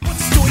 2.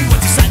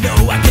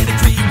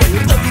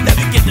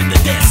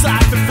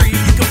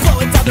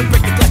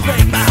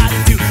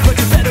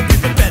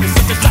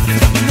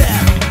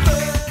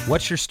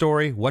 What's your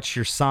story? What's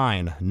your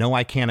sign? No,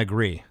 I can't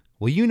agree.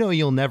 Well, you know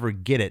you'll never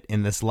get it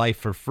in this life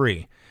for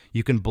free.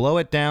 You can blow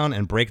it down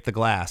and break the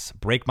glass,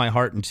 break my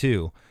heart in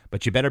two,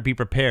 but you better be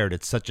prepared.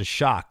 It's such a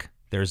shock.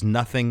 There's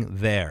nothing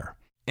there.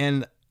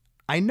 And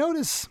I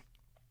notice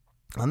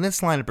on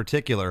this line in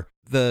particular,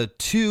 the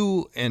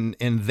two and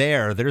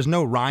there's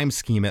no rhyme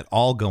scheme at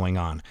all going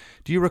on.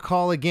 Do you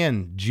recall,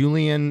 again,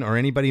 Julian or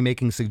anybody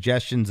making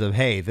suggestions of,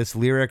 hey, this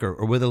lyric,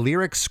 or were the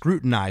lyrics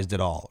scrutinized at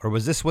all? Or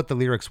was this what the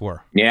lyrics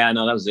were? Yeah,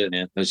 no, that was it,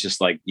 man. It was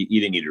just like,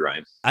 you didn't need to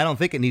rhyme. I don't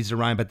think it needs to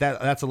rhyme, but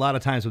that's a lot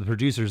of times with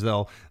producers,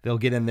 they'll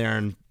get in there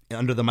and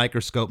under the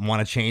microscope and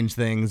want to change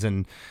things.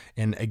 And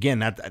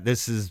again,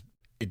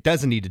 it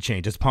doesn't need to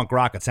change. It's punk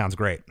rock. It sounds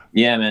great.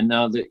 Yeah, man.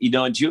 No,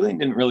 Julian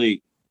didn't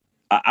really,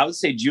 I would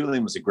say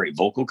Julian was a great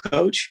vocal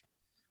coach,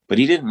 but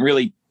he didn't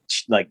really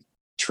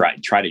try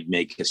to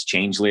make us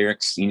change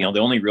lyrics. The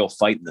only real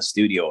fight in the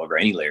studio over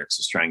any lyrics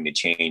was trying to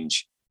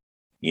change,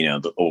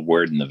 the old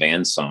word in the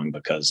Van song,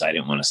 because I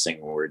didn't want to sing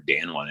a word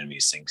Dan wanted me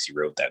to sing because he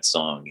wrote that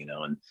song,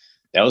 and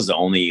that was the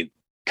only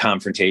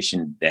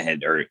confrontation that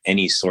had, or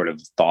any sort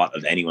of thought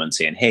of anyone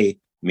saying, hey,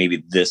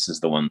 maybe this is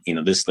the one,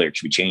 this lyric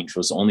should be changed,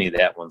 was only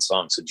that one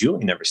song. So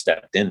Julian never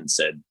stepped in and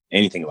said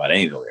anything about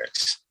any of the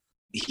lyrics.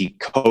 He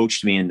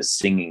coached me into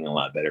singing a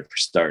lot better, for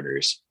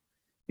starters.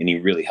 And he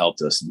really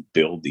helped us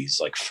build these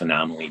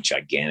phenomenally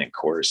gigantic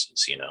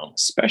choruses,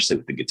 especially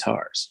with the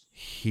guitars.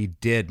 He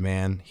did,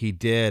 man. He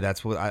did.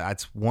 That's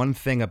one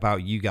thing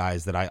about you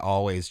guys that I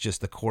always,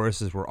 just the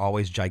choruses were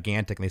always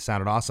gigantic and they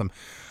sounded awesome.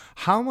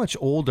 How much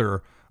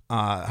older,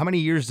 how many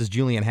years does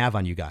Julian have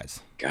on you guys?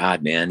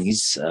 God, man,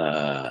 he's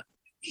got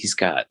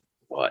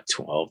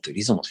 12,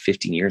 he's almost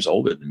 15 years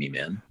older than me,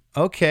 man.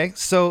 Okay,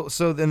 so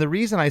then the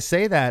reason I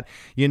say that,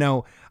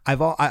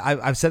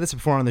 I've said this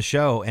before on the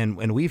show,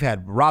 and we've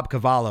had Rob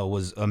Cavallo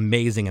was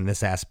amazing in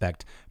this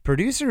aspect.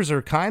 Producers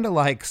are kind of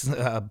like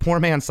poor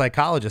man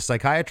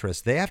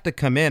psychiatrists. They have to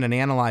come in and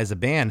analyze a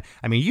band.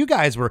 I mean, you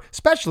guys were,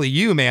 especially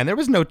you, man, there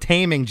was no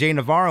taming Jay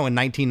Navarro in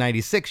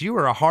 1996. You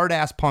were a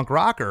hard-ass punk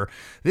rocker.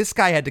 This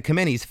guy had to come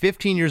in. He's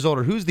 15 years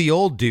older. Who's the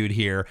old dude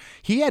here?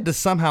 He had to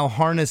somehow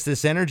harness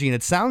this energy, and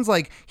it sounds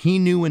like he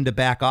knew when to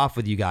back off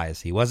with you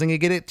guys. He wasn't going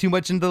to get it too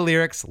much into the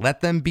lyrics. Let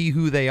them be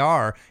who they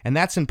are, and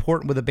that's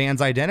important with a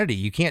band's identity.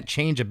 You can't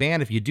change a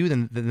band. If you do,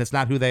 then that's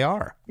not who they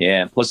are.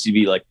 Yeah, plus you'd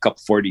be like a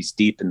couple 40s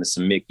deep into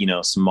some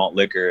malt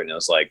liquor, and it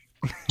was like,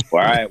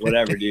 well, all right,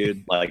 whatever,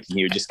 dude.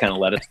 You would just kind of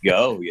let us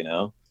go,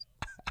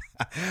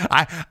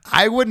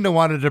 I wouldn't have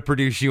wanted to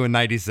produce you in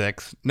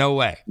 96. No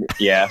way.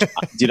 Yeah,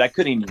 dude, I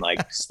couldn't even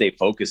stay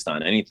focused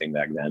on anything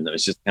back then. It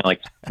was just kind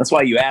of that's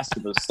why you asked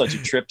if it was such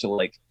a trip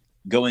to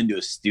go into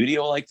a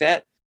studio like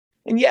that.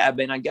 And yeah, I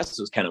mean, I guess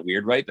it was kind of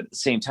weird, right? But at the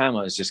same time,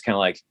 I was just kind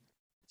of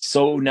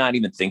so not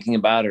even thinking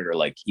about it, or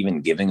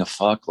even giving a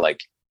fuck.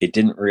 It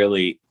didn't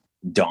really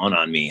dawn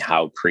on me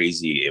how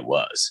crazy it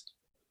was.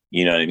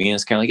 You know what I mean?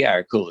 It's kind of yeah, all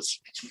right, cool. Let's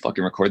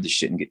fucking record this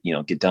shit and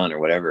get done or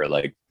whatever.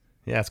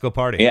 Yeah, let's go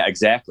party. Yeah,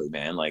 exactly,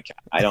 man.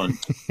 I don't,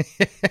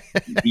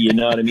 you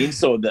know what I mean?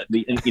 So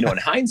in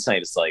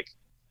hindsight, it's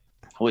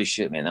holy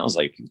shit, man, that was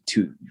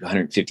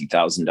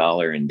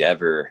 $250,000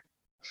 endeavor.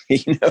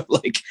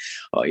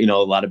 A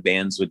lot of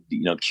bands would,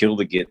 kill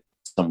to get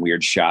some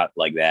weird shot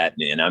like that.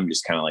 And I'm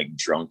just kind of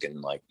drunk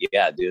and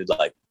yeah, dude,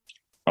 oh,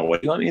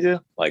 what do you want me to do?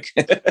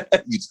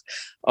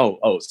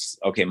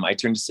 Okay, my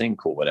turn to sing.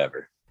 Cool,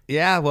 whatever.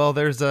 Yeah, well,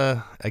 there's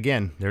there's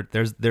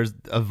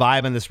a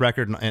vibe in this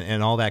record,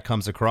 and all that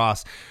comes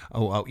across.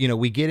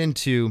 We get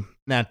into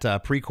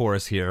that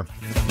pre-chorus here.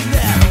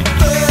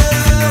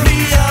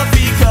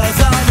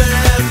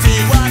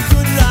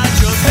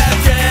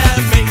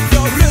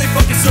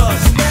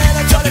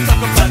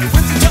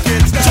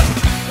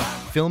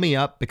 Fill me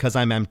up because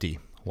I'm empty.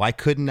 Why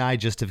couldn't I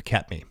just have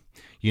kept me?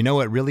 You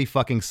know, it really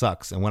fucking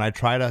sucks. And when I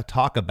try to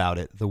talk about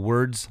it, the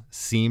words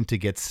seem to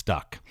get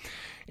stuck.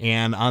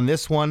 And on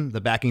this one,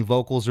 the backing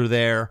vocals are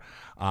there,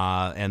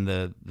 and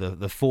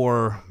the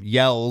four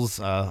yells,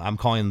 I'm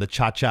calling them the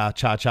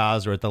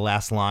cha-cha-cha-chas, are at the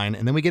last line.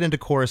 And then we get into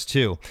chorus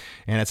 2,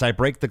 and it's I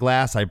break the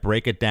glass, I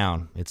break it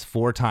down. It's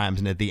 4 times.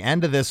 And at the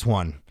end of this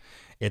one,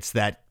 it's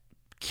that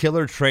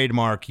killer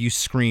trademark, you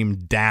scream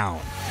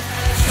down.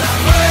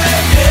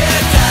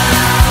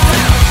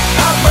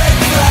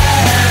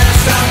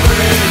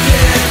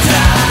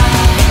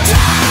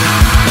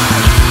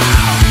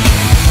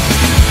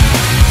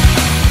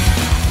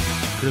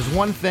 There's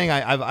one thing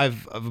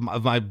I've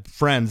of my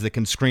friends that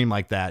can scream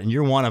like that, and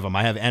you're one of them.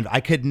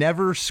 I could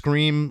never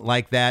scream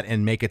like that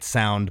and make it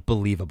sound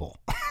believable.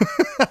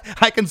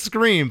 I can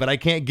scream, but I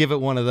can't give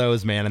it one of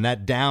those, man. And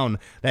that down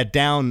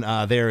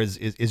there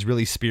is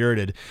really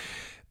spirited.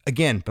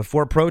 Again,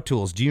 before Pro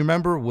Tools, do you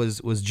remember,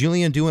 was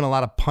Julian doing a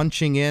lot of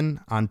punching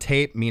in on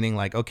tape, meaning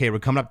like, okay, we're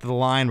coming up to the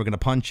line, we're going to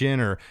punch in,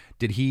 or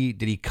did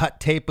he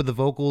cut tape with the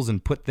vocals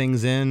and put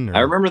things in? Or? I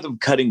remember them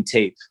cutting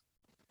tape.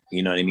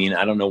 You know what I mean?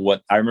 I don't know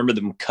what I remember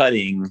them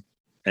cutting,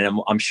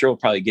 and I'm sure we'll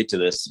probably get to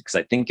this because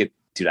I think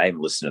dude, I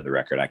haven't listened to the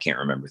record. I can't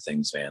remember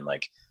things, man.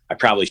 Like I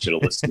probably should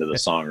have listened to the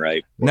song,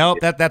 right? Nope,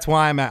 that's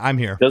why I'm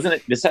here. Doesn't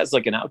it? This has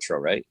like an outro,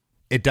 right?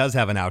 It does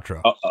have an outro.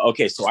 Oh,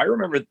 okay, so I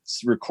remember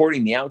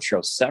recording the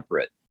outro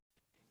separate,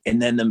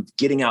 and then them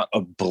getting out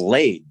a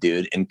blade,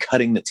 dude, and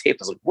cutting the tape.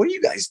 I was like, "What are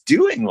you guys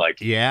doing?" Like,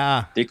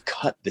 yeah, they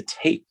cut the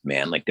tape,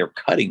 man. Like they're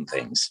cutting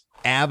things.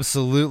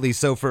 Absolutely.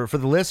 So for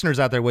the listeners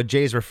out there, what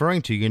Jay's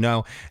referring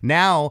to,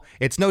 now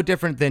it's no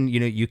different than,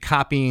 you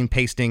copying,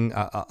 pasting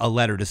a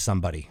letter to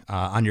somebody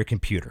on your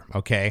computer.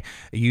 Okay.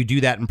 You do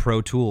that in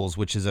Pro Tools,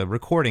 which is a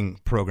recording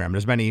program.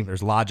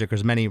 There's Logic,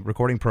 there's many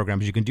recording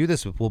programs you can do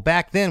this with. Well,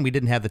 back then we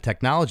didn't have the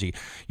technology.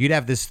 You'd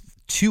have this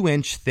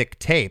 2-inch thick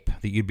tape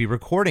that you'd be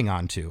recording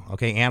onto,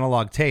 okay,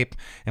 analog tape.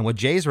 And what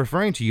Jay's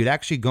referring to, you'd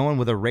actually go in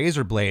with a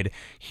razor blade.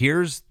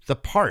 Here's the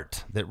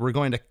part that we're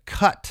going to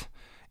cut,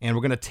 and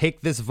we're going to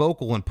take this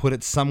vocal and put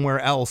it somewhere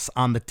else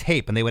on the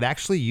tape. And they would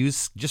actually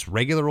use just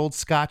regular old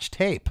Scotch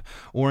tape.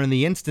 Or in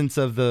the instance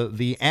of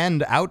the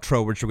end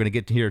outro, which we're going to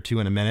get to here too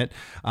in a minute,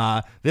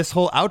 this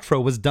whole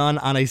outro was done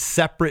on a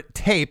separate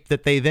tape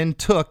that they then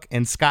took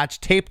and Scotch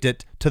taped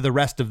it to the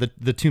rest of the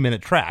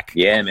 2-minute track.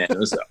 Yeah, man, it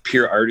was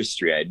pure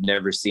artistry. I'd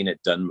never seen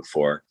it done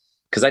before.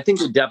 Because I think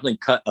they definitely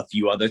cut a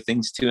few other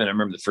things too. And I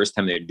remember the first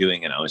time they were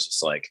doing it, I was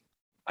just like,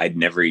 I'd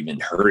never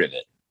even heard of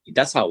it.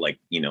 That's how,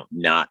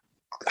 not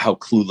how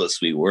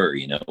clueless we were,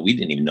 we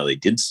didn't even know they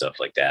did stuff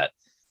like that.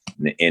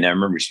 And I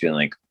remember just being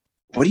like,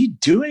 what are you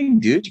doing,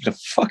 dude? You're gonna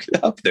fuck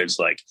it up. There's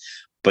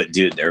but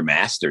dude, they're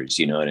masters,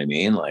 you know what I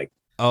mean? Like,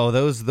 oh,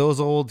 those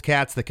old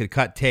cats that could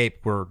cut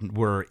tape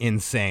were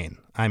insane.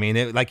 I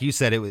mean, like you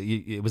said,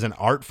 it was an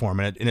art form,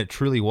 and it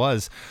truly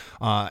was.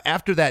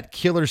 After that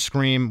killer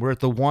scream, we're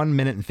at the 1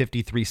 minute and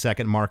 53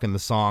 second mark in the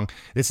song.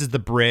 This is the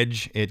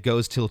bridge. It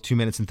goes till 2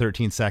 minutes and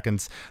 13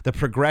 seconds. The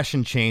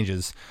progression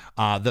changes.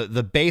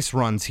 The bass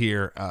runs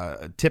here,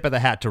 tip of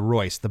the hat to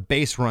Royce. The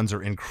bass runs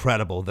are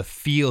incredible. The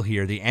feel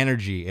here, the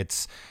energy,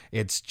 it's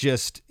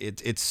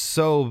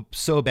so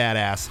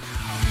badass.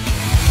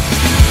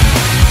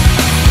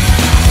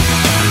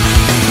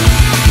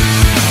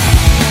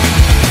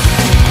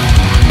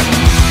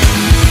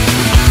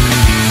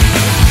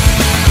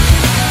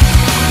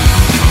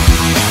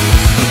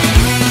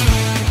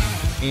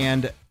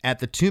 And at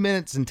the 2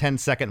 minutes and 10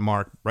 second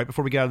mark, right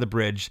before we get out of the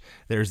bridge,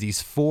 there's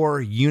these 4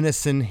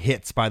 unison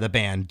hits by the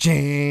band.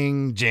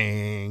 Jing,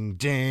 jing,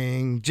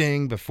 jing,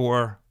 jing,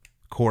 before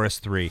chorus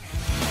 3.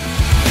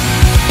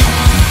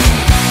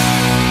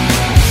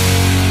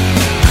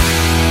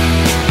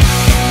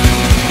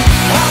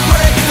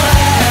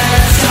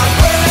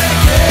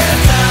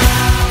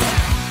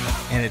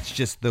 And it's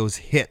just, those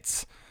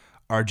hits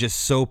are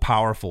just so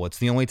powerful. It's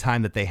the only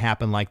time that they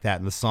happen like that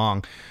in the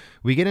song.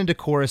 We get into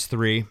chorus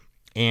 3.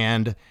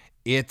 And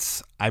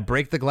it's, I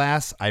break the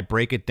glass, I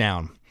break it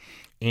down.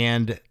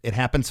 And it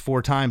happens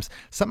 4 times.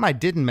 Something I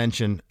didn't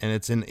mention, and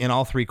it's in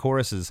all 3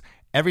 choruses,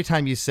 every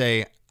time you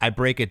say, I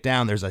break it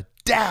down, there's a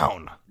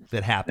down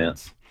that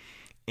happens.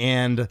 Yeah.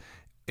 And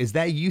is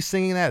that you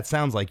singing that? It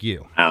sounds like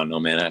you. I don't know,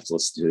 man. I have to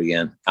listen to it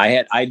again.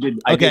 I did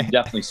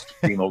definitely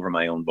scream over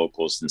my own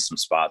vocals in some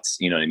spots.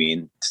 You know what I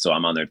mean? So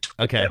I'm on there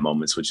at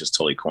moments, which is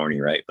totally corny,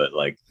 right? But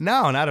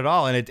no, not at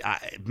all. And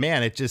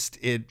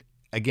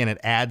again, it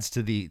adds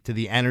to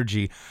the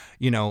energy,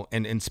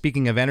 and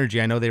speaking of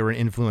energy, I know they were an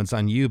influence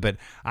on you, but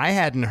I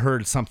hadn't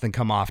heard something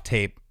come off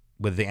tape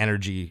with the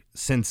energy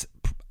since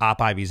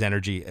Op Ivy's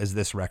Energy as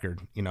this record.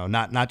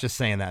 Not just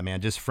saying that, man,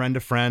 just friend to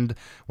friend.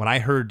 When I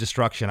heard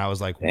Destruction, I was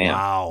like, damn.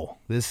 Wow,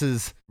 this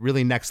is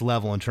really next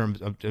level in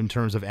terms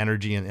of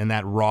energy and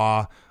that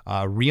raw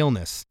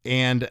realness.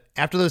 And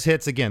after those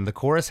hits, again, the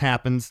chorus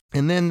happens,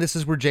 and then this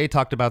is where Jay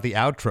talked about the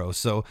outro.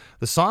 So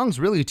the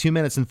song's really 2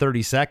 minutes and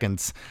 30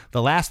 seconds.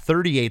 The last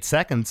 38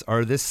 seconds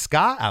are this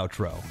ska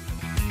outro.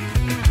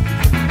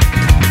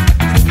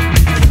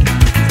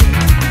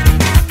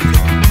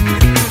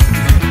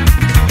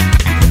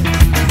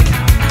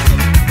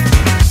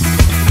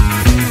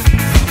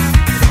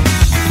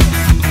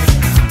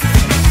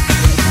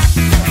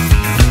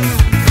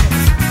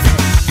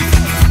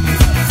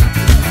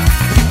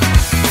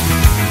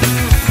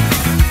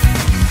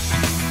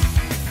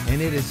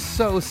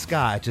 So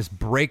ska, it just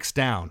breaks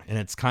down, and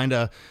it kind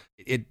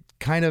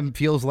of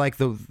feels like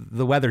the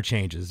weather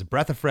changes, a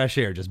breath of fresh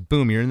air. Just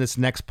boom, you're in this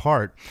next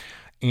part,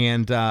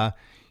 and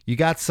you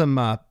got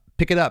some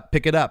pick it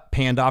up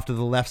panned off to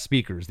the left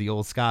speakers, the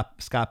old ska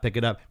pick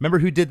it up. Remember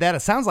who did that?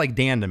 It sounds like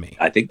Dan to me.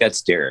 I think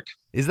that's Derek.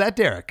 Is that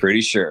Derek?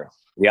 Pretty sure.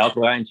 The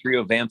Alkaline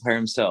Trio vampire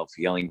himself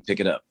yelling, "Pick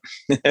it up."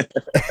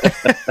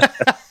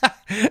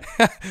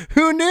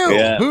 Who knew?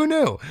 Yeah. Who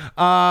knew?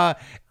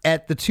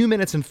 At the 2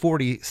 minutes and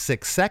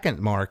 46-second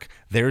mark,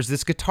 there's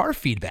this guitar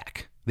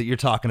feedback that you're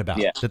talking about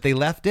that they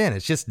left in.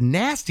 It's just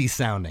nasty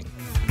sounding.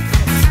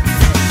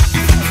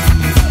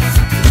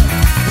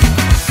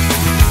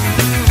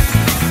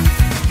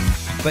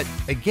 But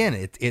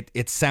again,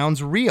 it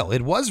sounds real.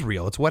 It was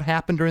real. It's what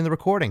happened during the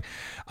recording.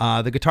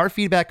 The guitar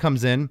feedback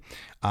comes in,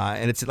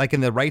 and it's like in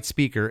the right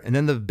speaker, and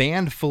then the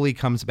band fully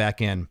comes back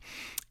in.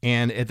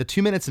 And at the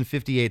 2 minutes and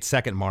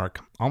 58-second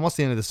mark, almost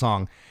the end of the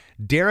song,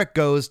 Derek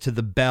goes to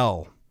the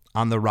bell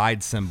on the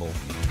ride cymbal.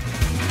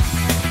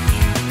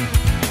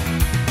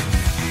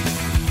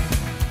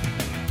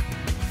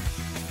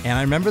 And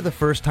I remember the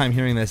first time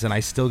hearing this, and I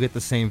still get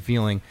the same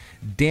feeling.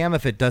 Damn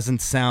if it doesn't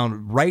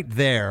sound right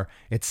there.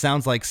 It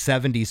sounds like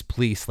 70s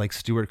Police, like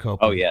Stuart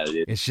Copeland. Oh, yeah.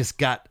 It's just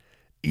got,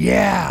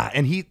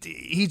 and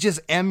he just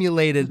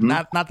emulated,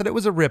 not that it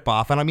was a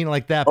ripoff, and I mean it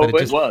like that, but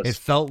it was. It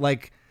felt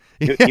like...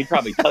 He'd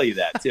probably tell you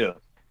that, too.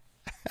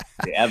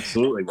 It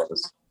absolutely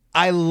was.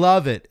 I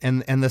love it,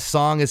 and the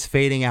song is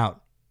fading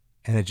out,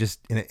 and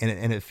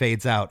it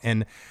fades out,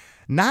 and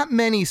not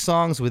many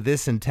songs with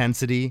this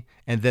intensity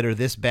and that are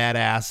this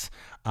badass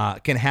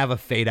can have a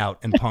fade out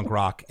in punk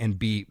rock and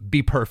be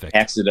perfect.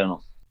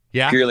 Accidental.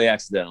 Yeah. Purely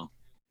accidental.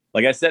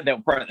 Like I said,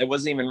 it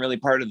wasn't even really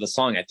part of the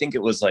song. I think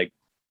it was like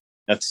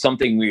that's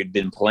something we had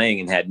been playing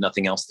and had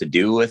nothing else to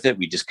do with it.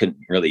 We just couldn't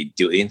really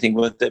do anything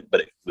with it,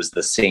 but it was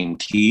the same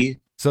key.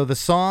 So the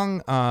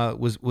song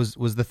was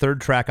the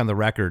third track on the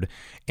record.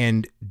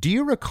 And do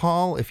you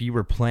recall if you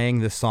were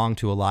playing this song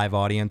to a live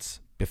audience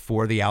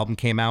before the album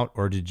came out,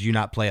 or did you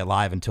not play it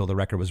live until the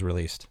record was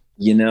released?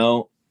 You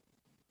know,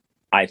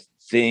 I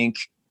think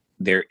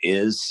there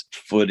is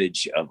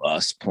footage of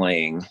us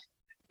playing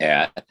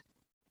at,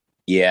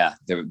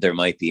 there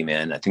might be,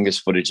 man. I think there's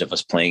footage of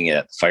us playing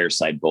at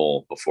Fireside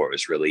Bowl before it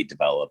was really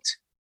developed.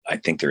 I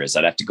think there is.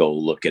 I'd have to go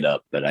look it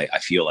up, but I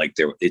feel like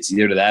it's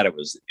either that or it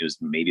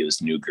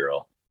was New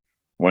Girl.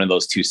 One of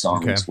those two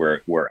songs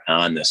were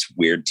on this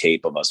weird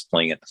tape of us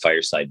playing at the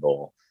Fireside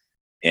Bowl.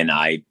 And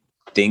I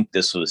think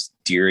this was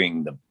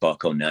during the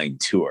Buck 09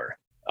 tour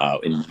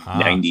in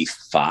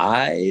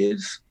 95.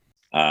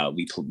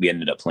 We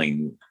ended up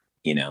playing,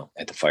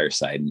 at the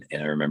Fireside,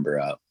 and I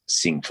remember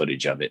seeing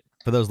footage of it.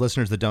 For those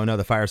listeners that don't know,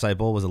 the Fireside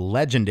Bowl was a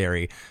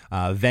legendary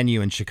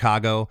venue in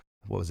Chicago.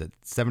 What was it?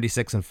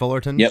 76 in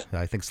Fullerton. Yep.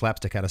 I think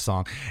Slapstick had a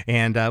song,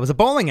 and it was a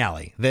bowling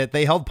alley that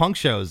they held punk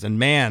shows. And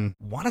man,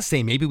 want to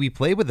say maybe we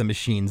played with the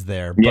Machines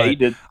there. Yeah, but you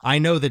did. I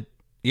know that.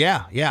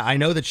 Yeah. I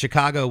know that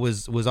Chicago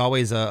was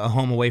always a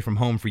home away from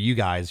home for you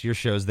guys. Your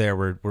shows there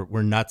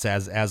were nuts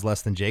as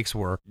Less Than Jake's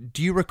were.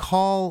 Do you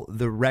recall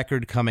the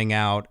record coming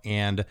out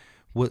and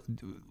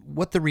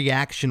what the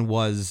reaction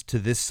was to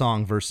this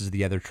song versus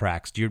the other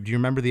tracks? Do you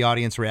remember the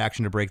audience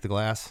reaction to Break the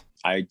Glass?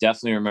 I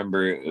definitely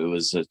remember it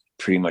was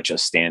pretty much a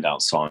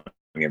standout song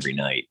every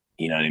night.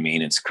 You know what I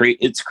mean? It's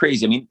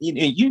crazy. I mean,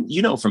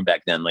 you know from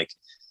back then, like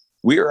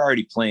we were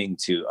already playing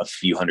to a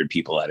few hundred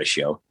people at a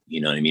show.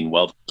 You know what I mean?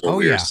 Well,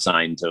 we were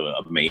signed to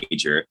a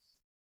major.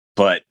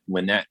 But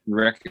when that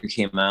record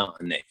came out,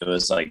 and it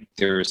was like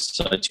there was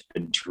such a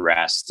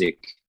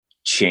drastic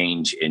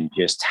change in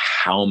just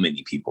how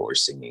many people were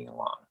singing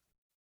along.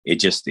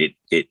 It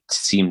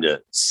seemed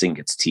to sink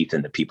its teeth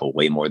into people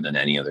way more than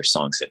any other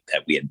songs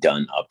that we had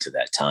done up to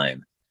that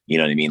time. You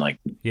know what I mean? Like,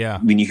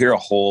 when you hear a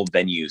whole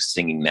venue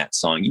singing that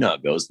song, you know how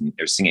it goes, and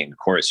they're singing the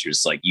chorus. You're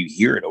just like, you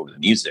hear it over the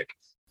music.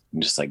 I'm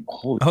just like,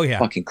 holy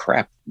fucking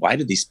crap. Why are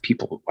they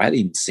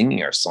even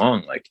singing our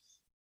song? Like,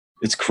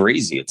 it's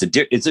crazy.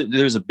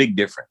 There's a big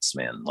difference,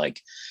 man.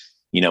 Like,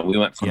 we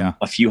went from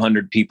a few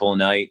hundred people a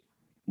night,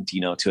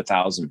 to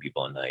 1,000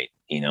 people a night,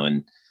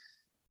 and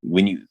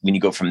when you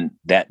go from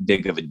that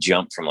big of a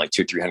jump from like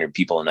 200 or 300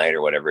 people a night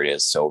or whatever it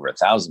is to over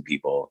 1,000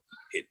 people,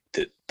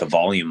 the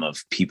volume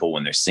of people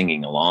when they're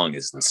singing along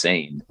is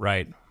insane.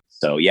 Right.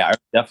 So I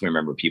definitely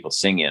remember people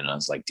singing, and I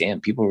was like,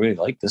 damn, people really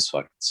like this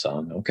fucking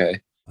song.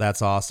 Okay.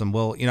 That's awesome.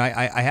 Well,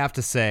 I have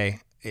to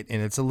say, and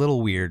it's a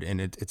little weird, and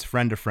it's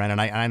friend to friend,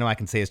 and I know I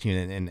can say this to you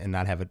and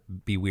not have it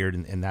be weird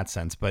in that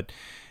sense, but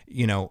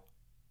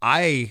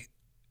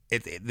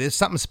there's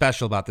something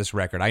special about this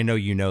record. I know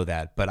you know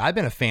that, but I've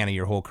been a fan of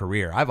your whole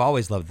career. I've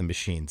always loved the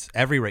Machines.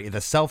 The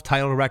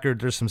self-titled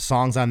record, there's some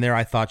songs on there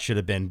I thought should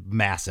have been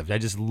massive. I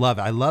just love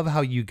it. I love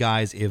how you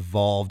guys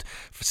evolved.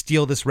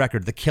 Steal This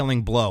Record, The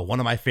Killing Blow, one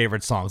of my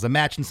favorite songs. A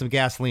Match and Some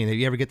Gasoline. If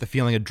you ever get the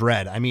feeling of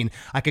dread, I mean,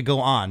 I could go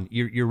on.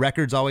 Your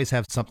records always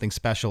have something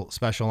special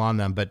on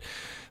them. But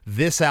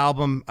this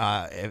album,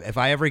 if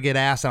I ever get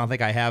asked, I don't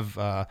think I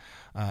have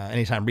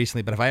anytime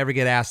recently, but if I ever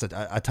get asked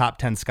a top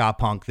 10 ska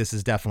punk, this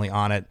is definitely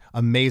on it.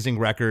 Amazing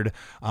record.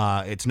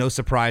 It's no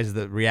surprise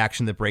the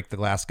reaction that Break the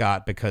Glass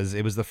got, because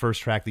it was the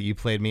first track that you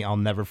played me. I'll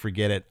never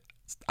forget it.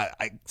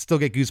 I still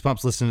get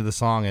goosebumps listening to the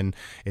song, and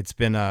it's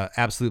been an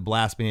absolute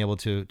blast being able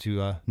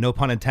to no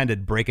pun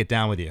intended, break it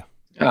down with you.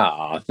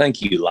 Oh,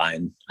 thank you,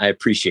 Lion. I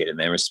appreciate it,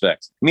 man.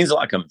 Respect. It means a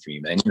lot coming from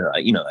you, man.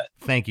 You know that.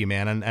 Thank you,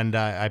 man. And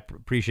I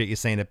appreciate you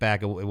saying it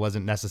back. It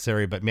wasn't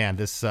necessary, but man,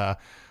 this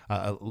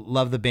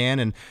love the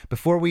band. And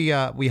before we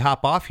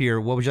hop off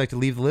here, what would you like to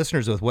leave the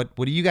listeners with? What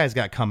do you guys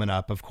got coming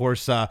up? Of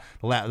course, the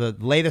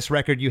latest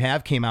record you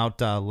have came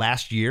out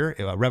last year,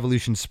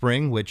 Revolution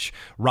Spring, which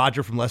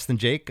Roger from Less Than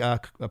Jake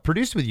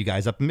produced with you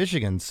guys up in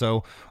Michigan.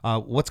 So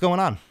what's going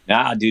on?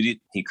 Nah, dude,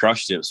 he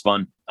crushed it. It was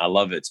fun. I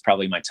love it. It's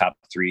probably my top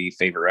 3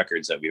 favorite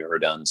records that we've ever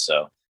done.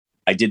 So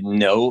I didn't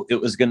know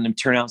it was going to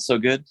turn out so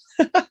good.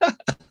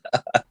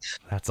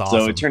 That's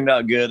awesome. So it turned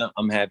out good.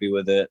 I'm happy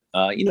with it.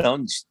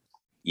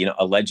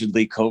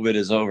 Allegedly COVID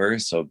is over.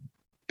 So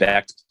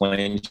back to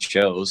playing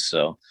shows.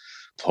 So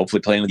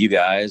hopefully playing with you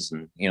guys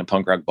and,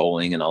 punk rock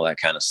bowling and all that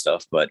kind of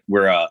stuff. But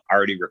we're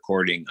already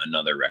recording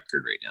another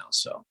record right now.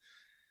 So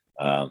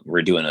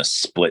we're doing a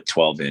split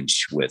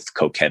 12-inch with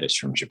Coquettish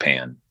from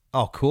Japan.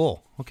 Oh,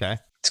 cool. Okay.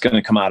 It's going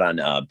to come out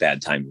on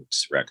Bad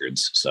Times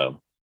Records.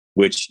 So,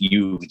 which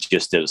you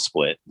just did a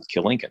split with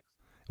Kill Lincoln.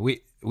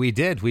 We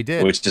did.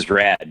 Which is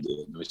rad,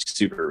 dude. Which is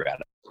super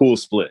rad. Cool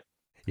split.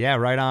 Yeah,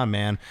 right on,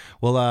 man.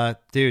 Well,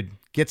 dude,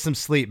 get some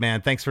sleep,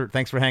 man. Thanks for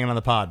hanging on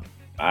the pod.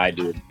 Bye,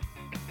 dude.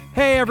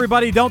 Hey,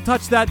 everybody, don't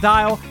touch that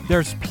dial.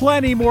 There's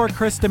plenty more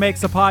Krista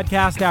Makes a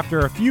Podcast after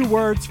a few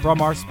words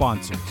from our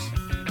sponsors.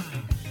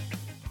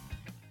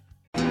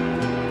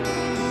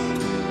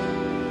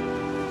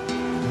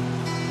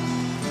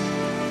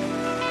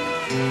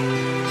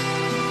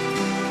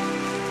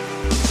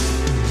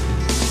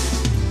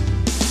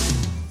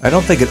 I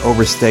don't think it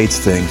overstates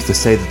things to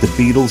say that the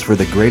Beatles were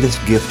the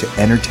greatest gift to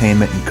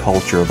entertainment and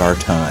culture of our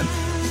time,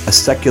 a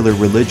secular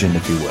religion,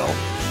 if you will,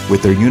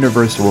 with their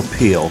universal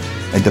appeal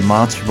and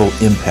demonstrable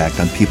impact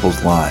on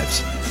people's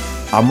lives.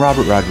 I'm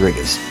Robert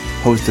Rodriguez,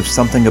 host of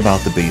Something About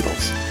the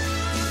Beatles.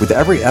 With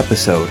every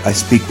episode, I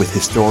speak with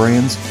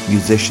historians,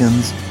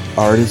 musicians,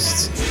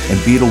 artists, and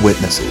Beatle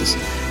witnesses,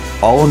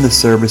 all in the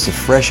service of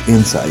fresh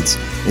insights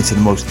into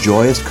the most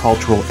joyous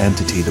cultural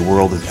entity the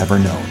world has ever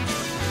known.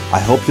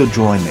 I hope you'll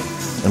join me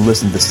and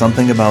listen to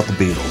Something About the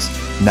Beatles,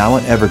 now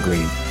on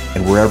Evergreen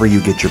and wherever you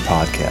get your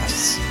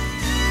podcasts.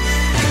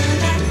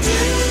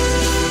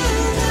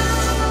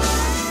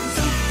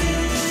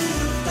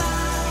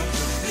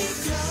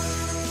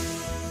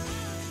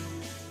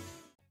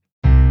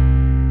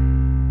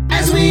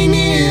 As we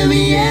near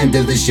the end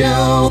of the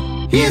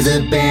show, here's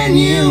a band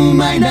you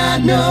might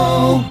not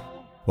know.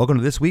 Welcome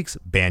to this week's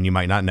Band You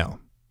Might Not Know.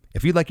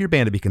 If you'd like your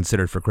band to be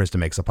considered for Krista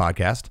Makes a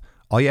Podcast,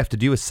 all you have to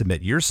do is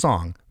submit your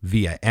song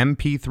via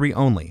MP3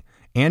 only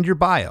and your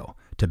bio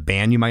to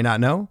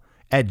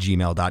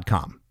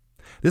bandyoumightnotknow@gmail.com.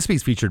 This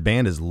week's featured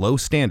band is Low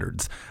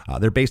Standards.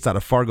 They're based out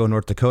of Fargo,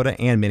 North Dakota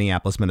and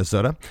Minneapolis,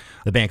 Minnesota.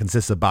 The band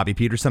consists of Bobby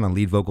Peterson on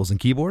lead vocals and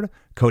keyboard,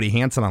 Cody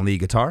Hansen on lead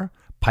guitar,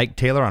 Pike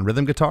Taylor on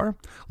rhythm guitar,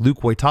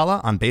 Luke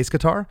Woitala on bass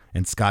guitar,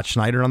 and Scott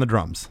Schneider on the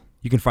drums.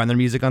 You can find their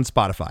music on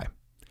Spotify.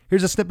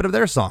 Here's a snippet of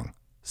their song,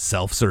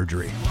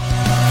 Self-Surgery.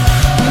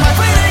 My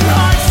bleeding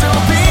heart's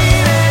still beating.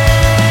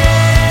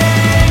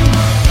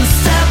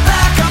 Step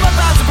back, I'm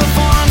about to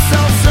perform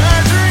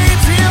self-surgery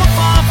till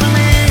fall for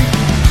me.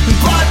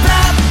 Blood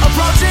bath,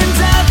 approaching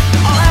death.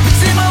 I'll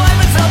amputate my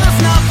life until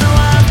there's nothing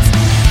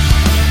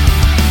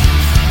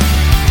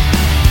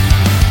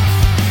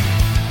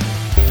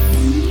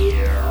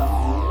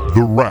left.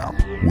 The Wrap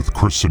with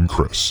Chris and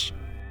Chris.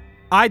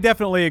 I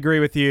definitely agree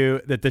with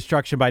you that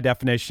Destruction by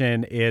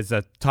Definition is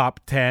a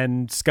top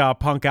 10 ska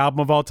punk album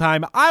of all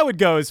time. I would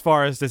go as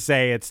far as to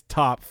say it's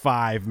top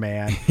 5,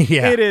 man.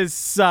 Yeah. It is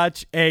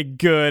such a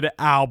good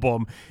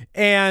album.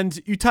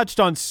 And you touched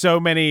on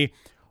so many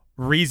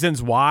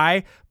reasons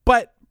why,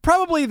 but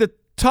probably the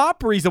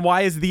top reason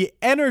why is the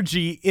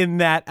energy in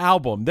that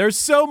album. There's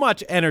so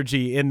much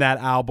energy in that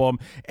album.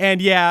 And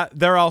yeah,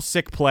 they're all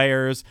sick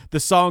players. The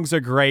songs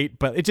are great,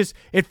 but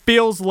it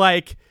feels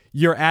like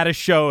you're at a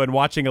show and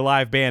watching a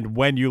live band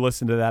when you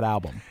listen to that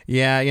album.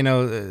 Yeah,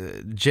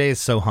 Jay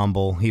is so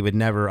humble. He would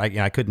never.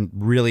 I couldn't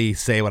really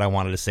say what I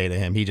wanted to say to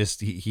him. He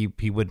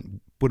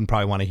wouldn't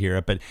probably want to hear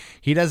it, but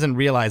he doesn't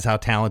realize how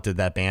talented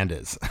that band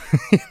is.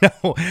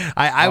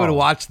 I would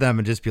watch them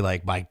and just be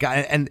like, my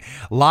God. And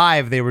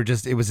live, it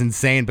was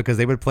insane because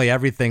they would play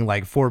everything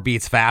like 4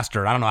 beats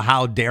faster. I don't know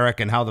how Derek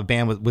and how the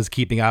band was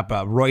keeping up.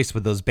 Royce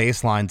with those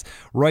bass lines.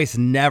 Royce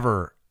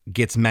never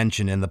gets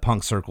mentioned in the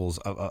punk circles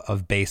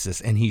of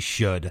bassists, and he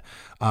should.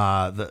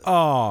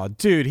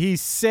 Dude,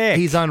 he's sick.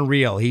 He's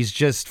unreal. He's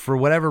just, for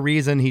whatever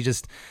reason,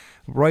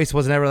 Royce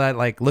wasn't ever that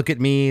like, look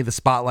at me, the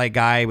spotlight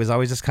guy. He was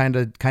always just kind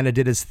of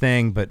did his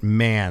thing, but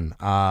man,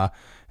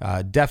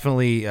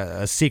 definitely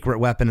a secret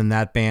weapon in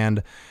that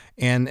band.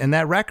 And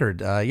that record,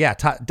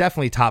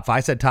 definitely top 5. I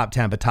said top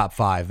 10, but top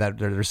 5.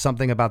 There's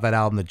something about that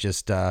album that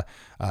just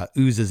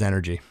oozes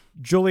energy.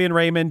 Julian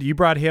Raymond, you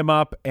brought him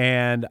up,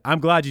 and I'm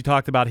glad you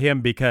talked about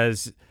him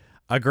because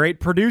a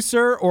great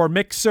producer or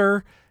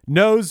mixer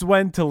knows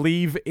when to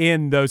leave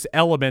in those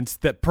elements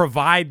that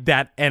provide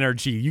that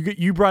energy.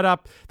 You brought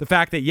up the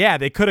fact that,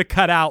 they could have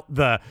cut out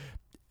the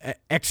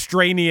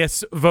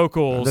extraneous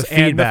vocals The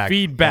and the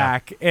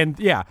feedback. feedback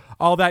and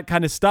all that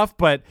kind of stuff.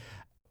 But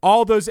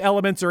all those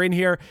elements are in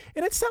here,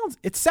 and it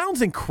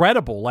sounds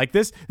incredible. Like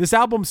this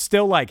album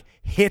still like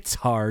hits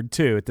hard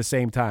too at the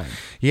same time.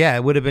 Yeah,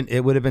 it would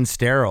have been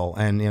sterile.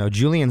 And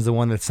Julian's the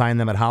one that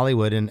signed them at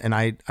Hollywood, and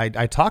I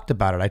talked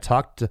about it.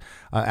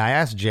 I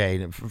asked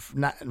Jay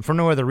for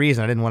no other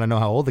reason. I didn't want to know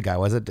how old the guy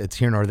was. It's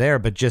here nor there,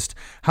 but just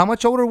how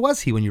much older was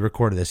he when you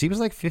recorded this? He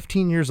was like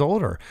 15 years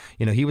older.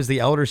 He was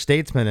the elder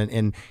statesman,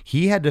 and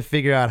he had to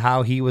figure out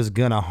how he was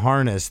gonna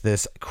harness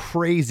this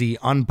crazy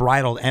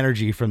unbridled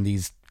energy from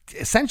these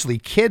essentially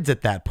kids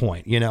at that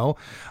point,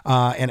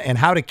 and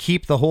how to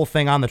keep the whole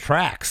thing on the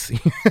tracks,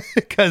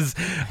 because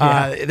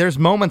there's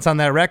moments on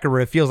that record where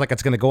it feels like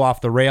it's going to go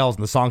off the rails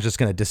and the song's just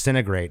going to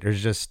disintegrate.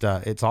 There's just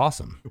it's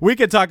awesome. We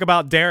could talk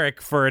about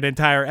Derek for an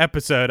entire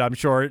episode, I'm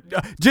sure.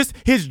 Just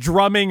his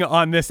drumming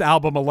on this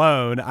album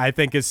alone, I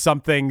think, is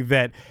something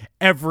that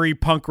every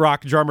punk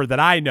rock drummer that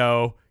I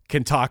know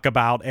can talk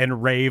about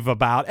and rave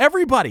about.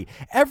 Everybody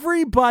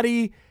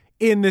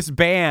in this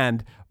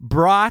band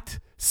brought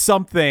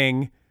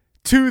something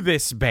to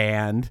this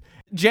band.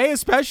 Jay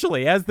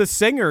especially, as the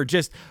singer,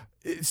 just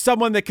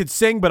someone that could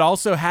sing but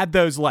also had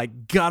those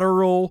like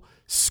guttural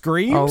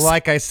screams. Oh,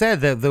 like I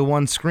said, the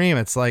one scream,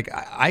 it's like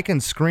I can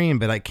scream,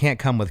 but I can't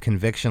come with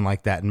conviction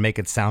like that and make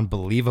it sound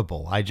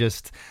believable. He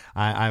just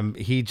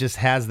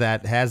has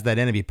that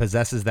in him. He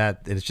possesses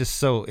that. It's just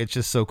so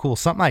cool.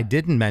 Something I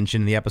didn't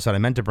mention in the episode, I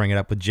meant to bring it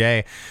up with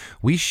Jay.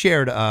 We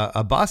shared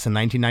a bus in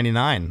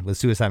 1999 with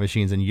Suicide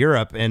Machines in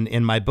Europe, and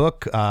in my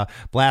book,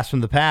 Blast from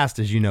the Past,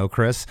 as you know,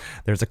 Chris,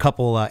 there's a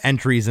couple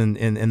entries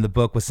in the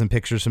book with some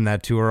pictures from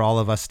that tour, all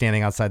of us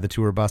standing outside the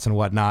tour bus and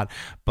whatnot.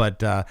 But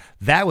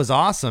that was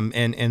awesome.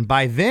 And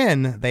by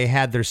then, they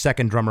had their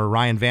second drummer,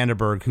 Ryan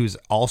Vanderberg, who's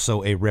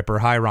also a ripper.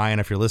 Hi, Ryan,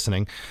 if you're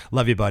listening.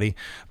 Love you, buddy.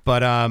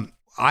 But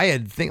I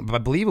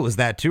believe it was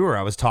that tour.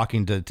 I was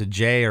talking to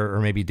Jay or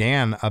maybe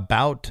Dan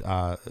about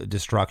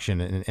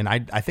Destruction. And I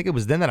think it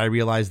was then that I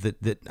realized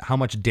that how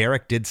much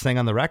Derek did sing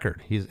on the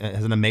record. He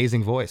has an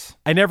amazing voice.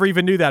 I never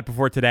even knew that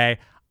before today.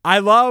 I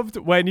loved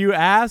when you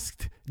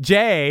asked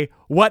Jay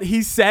what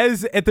he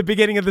says at the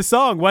beginning of the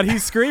song, what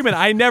he's screaming.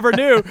 I never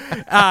knew.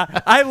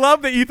 I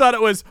love that you thought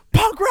it was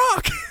punk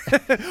rock.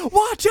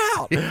 Watch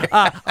out.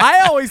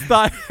 I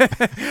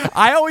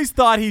always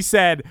thought he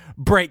said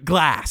break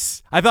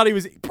glass. I thought he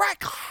was break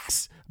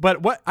glass.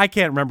 But what I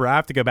can't remember. I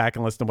have to go back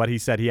and listen to what he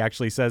said. He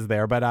actually says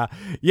there. But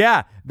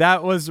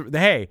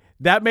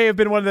that may have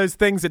been one of those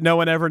things that no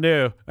one ever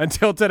knew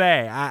until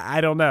today.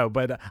 I don't know,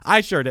 but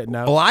I sure didn't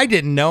know. Well, I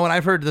didn't know, and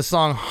I've heard the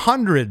song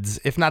hundreds,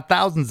 if not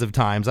thousands of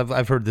times.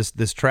 I've heard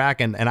this track,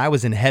 and I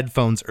was in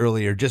headphones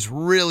earlier, just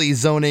really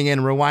zoning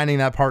in, rewinding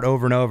that part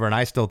over and over, and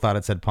I still thought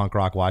it said punk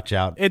rock, watch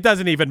out. It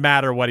doesn't even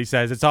matter what he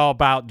says. It's all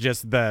about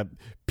just the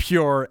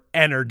pure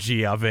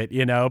energy of it,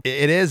 It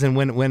is, and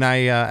when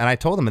I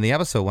told them in the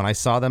episode, when I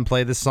saw them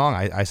play this song,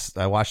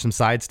 I watched them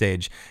side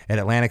stage at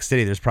Atlantic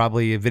City. There's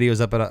probably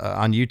videos up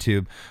on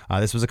YouTube.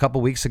 This was a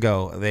couple weeks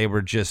ago. They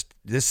were just,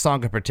 this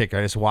song in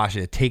particular, I just watched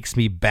it. It takes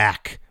me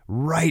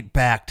right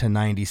back to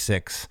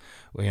 96,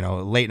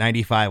 late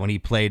 95 when he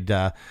played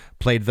the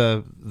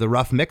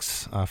rough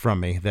mix from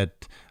me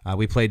that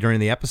we played during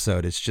the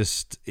episode. It's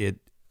just,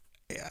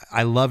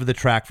 I loved the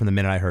track from the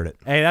minute I heard it.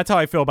 Hey, that's how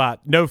I feel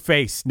about No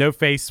Face. No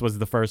Face was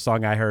the first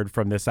song I heard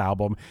from this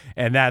album,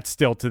 and that's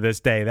still to this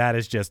day. That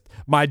is just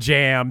my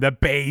jam. The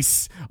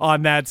bass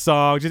on that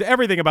song, just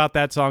everything about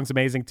that song's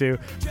amazing too.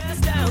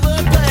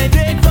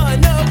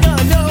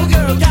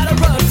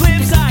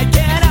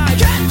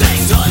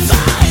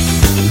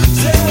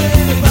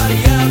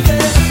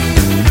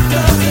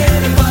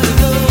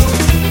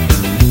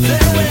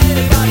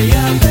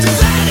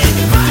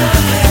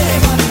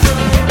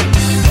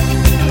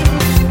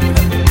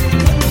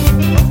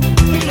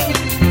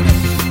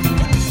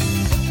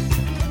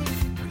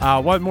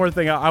 One more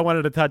thing I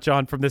wanted to touch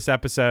on from this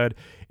episode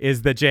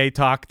is that Jay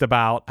talked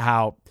about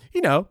how,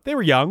 they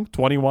were young,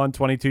 21,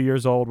 22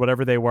 years old,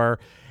 whatever they were.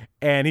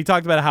 And he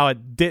talked about how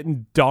it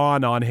didn't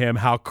dawn on him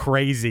how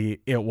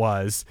crazy it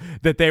was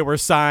that they were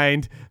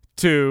signed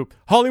to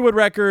Hollywood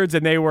Records,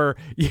 and they were,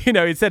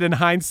 he said in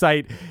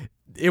hindsight,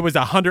 it was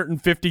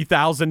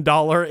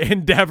 $150,000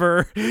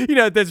 endeavor.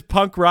 This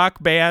punk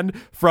rock band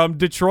from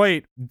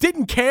Detroit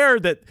didn't care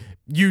that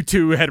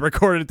U2 had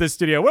recorded at this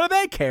studio. What do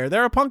they care?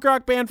 They're a punk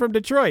rock band from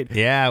Detroit.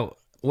 Yeah.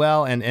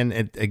 Well, and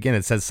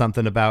it says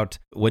something about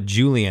what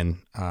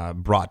Julian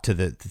brought to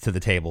the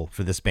table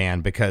for this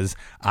band, because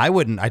I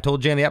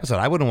told Jay in the episode,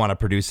 I wouldn't want to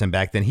produce him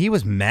back then. He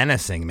was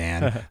menacing,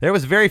 man. There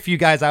was very few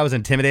guys I was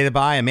intimidated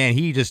by, and man,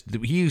 he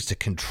used to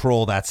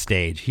control that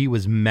stage. He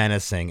was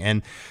menacing,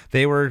 and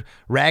they were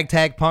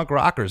ragtag punk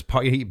rockers,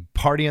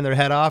 partying their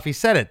head off. He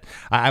said it.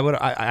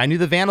 I knew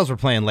the Vandals were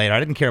playing later. I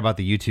didn't care about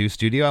the U2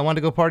 studio. I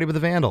wanted to go party with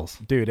the Vandals.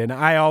 Dude, and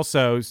I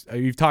also,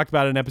 you've talked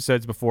about it in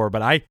episodes before,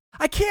 but I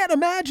can't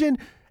imagine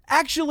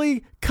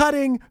actually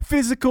cutting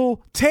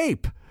physical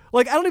tape.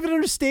 Like, I don't even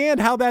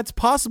understand how that's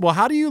possible.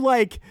 How do you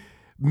how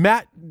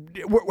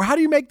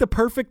do you make the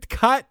perfect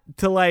cut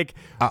to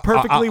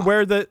perfectly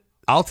where the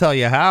I'll tell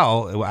you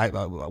how.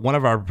 One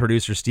of our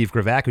producers, Steve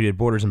Gravac, who did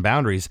Borders and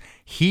Boundaries,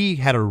 he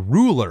had a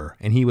ruler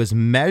and he was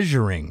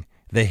measuring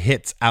the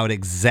hits out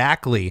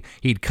exactly.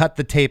 He'd cut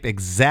the tape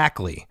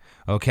exactly.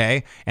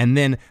 Okay. And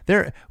then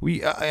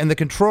in the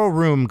control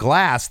room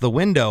glass, the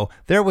window,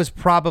 there was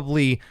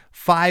probably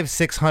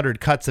 500-600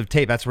 cuts of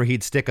tape. That's where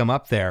he'd stick them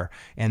up there.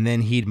 And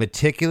then he'd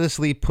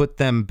meticulously put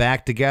them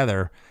back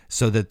together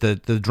so that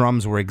the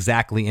drums were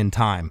exactly in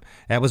time.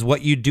 That was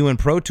what you'd do in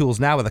Pro Tools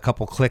now with a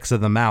couple clicks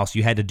of the mouse.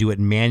 You had to do it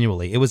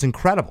manually. It was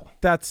incredible.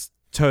 That's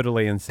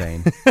totally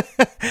insane.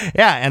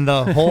 Yeah, and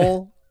the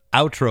whole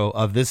outro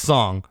of this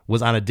song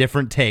was on a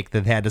different take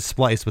that had to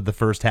splice with the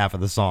first half of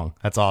the song.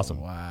 That's awesome.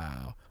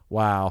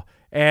 Wow.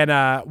 And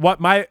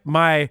what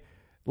my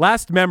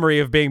last memory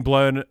of being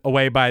blown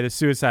away by the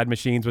Suicide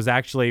Machines was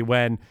actually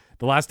when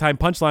the last time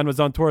Punchline was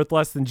on tour with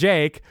Less Than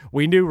Jake.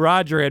 We knew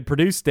Roger had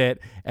produced it,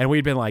 and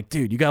we'd been like,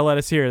 dude, you gotta let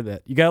us hear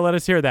that. You gotta let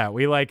us hear that.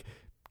 We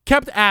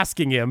kept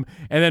asking him,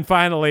 and then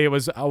finally it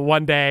was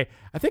one day,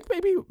 I think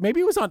maybe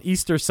it was on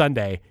Easter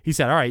Sunday, he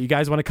said, all right, you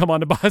guys want to come on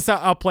the bus?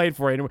 I'll play it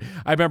for you. And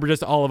I remember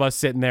just all of us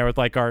sitting there with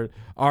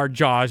our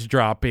jaws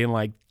dropped, being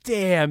like,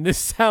 damn, this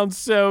sounds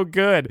so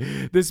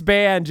good. This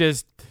band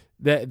just,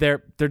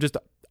 they're just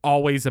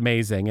always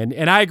amazing.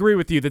 And I agree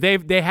with you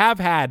that they have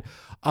had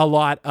a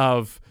lot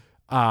of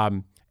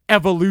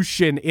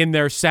evolution in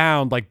their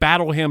sound. Like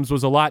Battle Hymns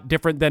was a lot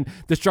different than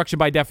Destruction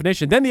by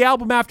Definition. Then the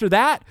album after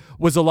that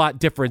was a lot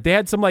different. They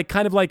had some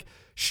kind of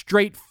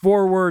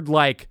straightforward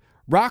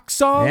rock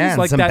songs. Yeah,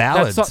 and some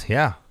ballads.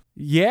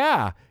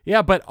 Yeah,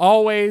 but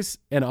always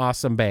an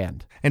awesome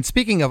band. And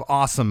speaking of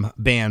awesome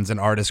bands and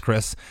artists,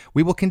 Chris,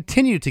 we will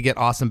continue to get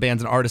awesome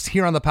bands and artists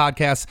here on the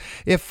podcast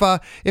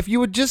if you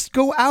would just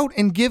go out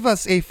and give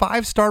us a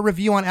 5-star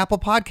review on Apple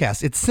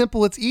Podcasts. It's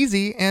simple, it's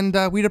easy, and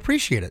we'd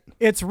appreciate it.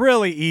 It's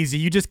really easy.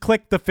 You just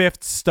click the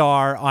 5th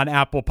star on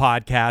Apple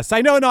Podcasts.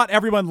 I know not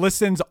everyone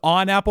listens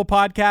on Apple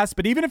Podcasts,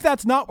 but even if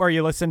that's not where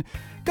you listen,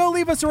 go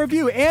leave us a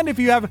review. And if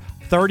you have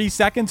 30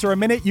 seconds or a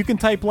minute, you can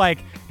type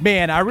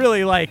man, I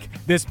really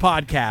like this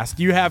podcast.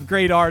 You have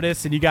great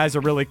artists and you guys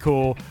are really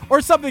cool, or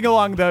something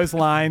along those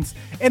lines.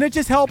 And it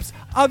just helps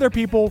other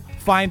people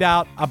find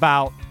out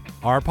about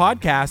our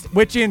podcast,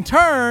 which in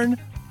turn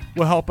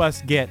will help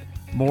us get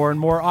more and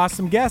more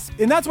awesome guests.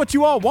 And that's what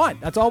you all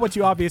want. That's all what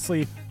you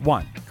obviously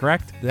want,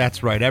 correct?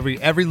 That's right.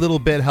 Every little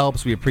bit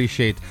helps. We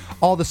appreciate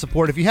all the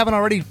support. If you haven't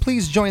already,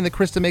 please join the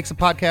Krista Makes a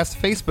Podcast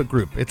Facebook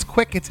group. It's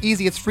quick, it's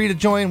easy, it's free to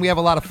join. We have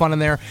a lot of fun in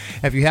there.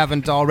 If you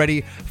haven't already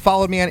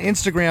followed me on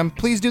Instagram,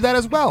 please do that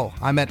as well.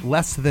 I'm at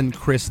Less Than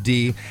Chris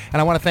D. And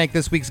I want to thank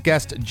this week's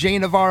guest, Jay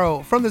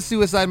Navarro from the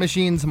Suicide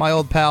Machines, my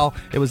old pal.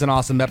 It was an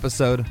awesome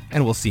episode,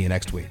 and we'll see you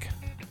next week.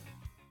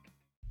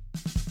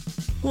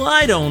 Well,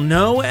 I don't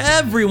know.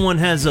 Everyone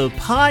has a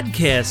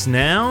podcast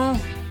now.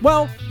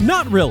 Well,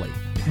 not really.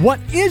 What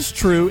is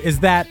true is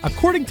that,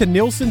 according to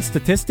Nielsen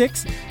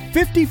statistics,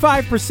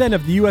 55%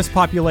 of the U.S.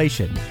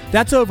 population,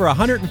 that's over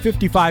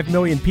 155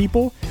 million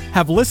people,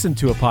 have listened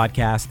to a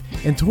podcast,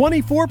 and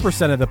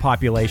 24% of the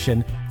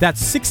population,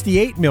 that's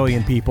 68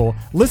 million people,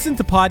 listen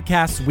to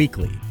podcasts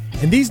weekly.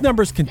 And these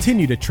numbers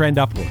continue to trend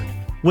upward.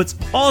 What's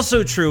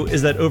also true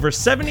is that over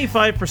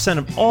 75%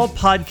 of all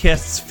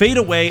podcasts fade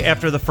away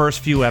after the first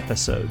few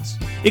episodes.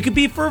 It could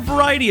be for a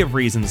variety of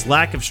reasons: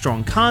 lack of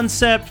strong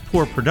concept,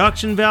 poor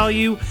production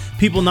value,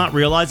 people not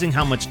realizing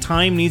how much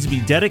time needs to be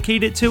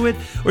dedicated to it,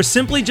 or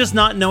simply just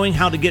not knowing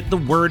how to get the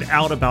word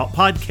out about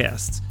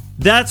podcasts.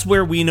 That's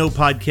where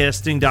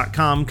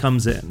WeKnowPodcasting.com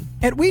comes in.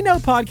 At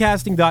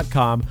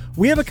WeKnowPodcasting.com,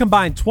 we have a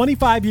combined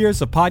 25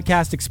 years of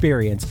podcast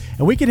experience,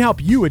 and we can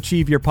help you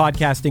achieve your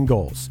podcasting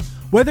goals.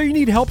 Whether you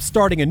need help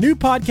starting a new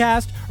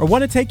podcast or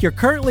want to take your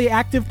currently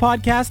active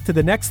podcast to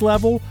the next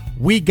level,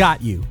 we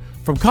got you.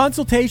 From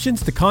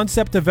consultations to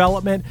concept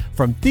development,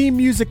 from theme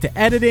music to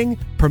editing,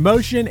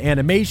 promotion,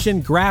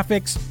 animation,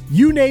 graphics,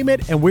 you name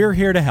it, and we're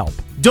here to help.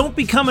 Don't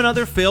become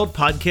another failed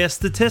podcast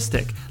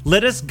statistic.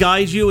 Let us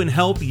guide you and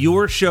help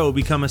your show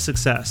become a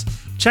success.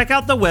 Check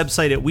out the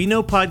website at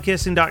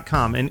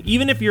WeKnowPodcasting.com, and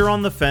even if you're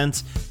on the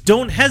fence,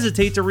 don't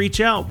hesitate to reach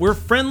out. We're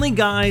friendly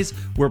guys,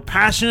 we're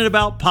passionate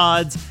about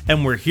pods,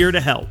 and we're here to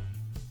help.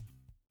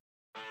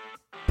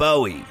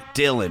 Bowie,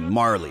 Dylan,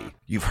 Marley.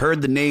 You've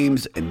heard the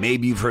names and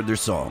maybe you've heard their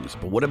songs,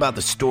 but what about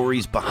the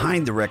stories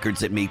behind the records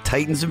that made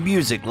titans of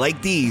music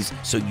like these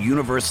so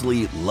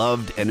universally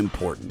loved and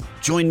important?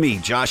 Join me,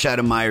 Josh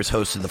Adam Myers,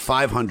 host of The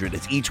 500,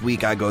 as each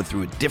week I go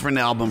through a different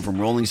album from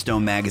Rolling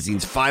Stone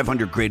magazine's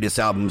 500 Greatest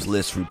Albums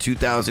list from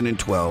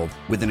 2012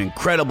 with an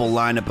incredible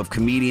lineup of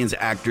comedians,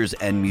 actors,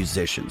 and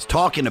musicians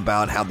talking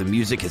about how the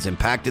music has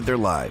impacted their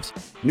lives.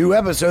 New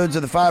episodes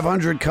of The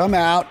 500 come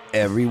out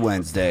every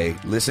Wednesday.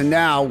 Listen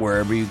now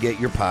wherever you get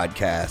your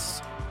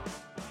podcasts.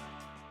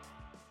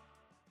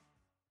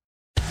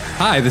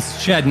 Hi, this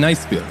is Chad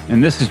Nicefield.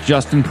 And this is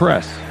Justin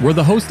Press. We're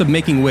the host of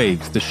Making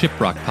Waves, the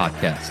Shiprock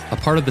podcast, a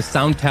part of the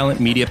Sound Talent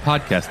Media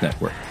Podcast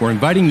Network. We're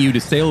inviting you to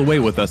sail away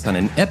with us on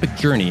an epic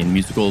journey in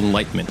musical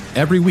enlightenment.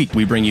 Every week,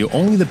 we bring you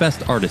only the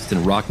best artists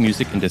in rock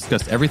music and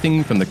discuss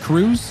everything from the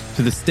cruise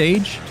to the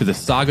stage to the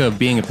saga of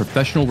being a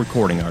professional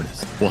recording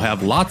artist. We'll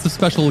have lots of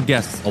special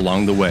guests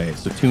along the way,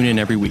 so tune in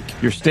every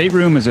week. Your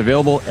stateroom is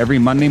available every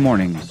Monday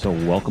morning, so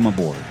welcome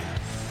aboard.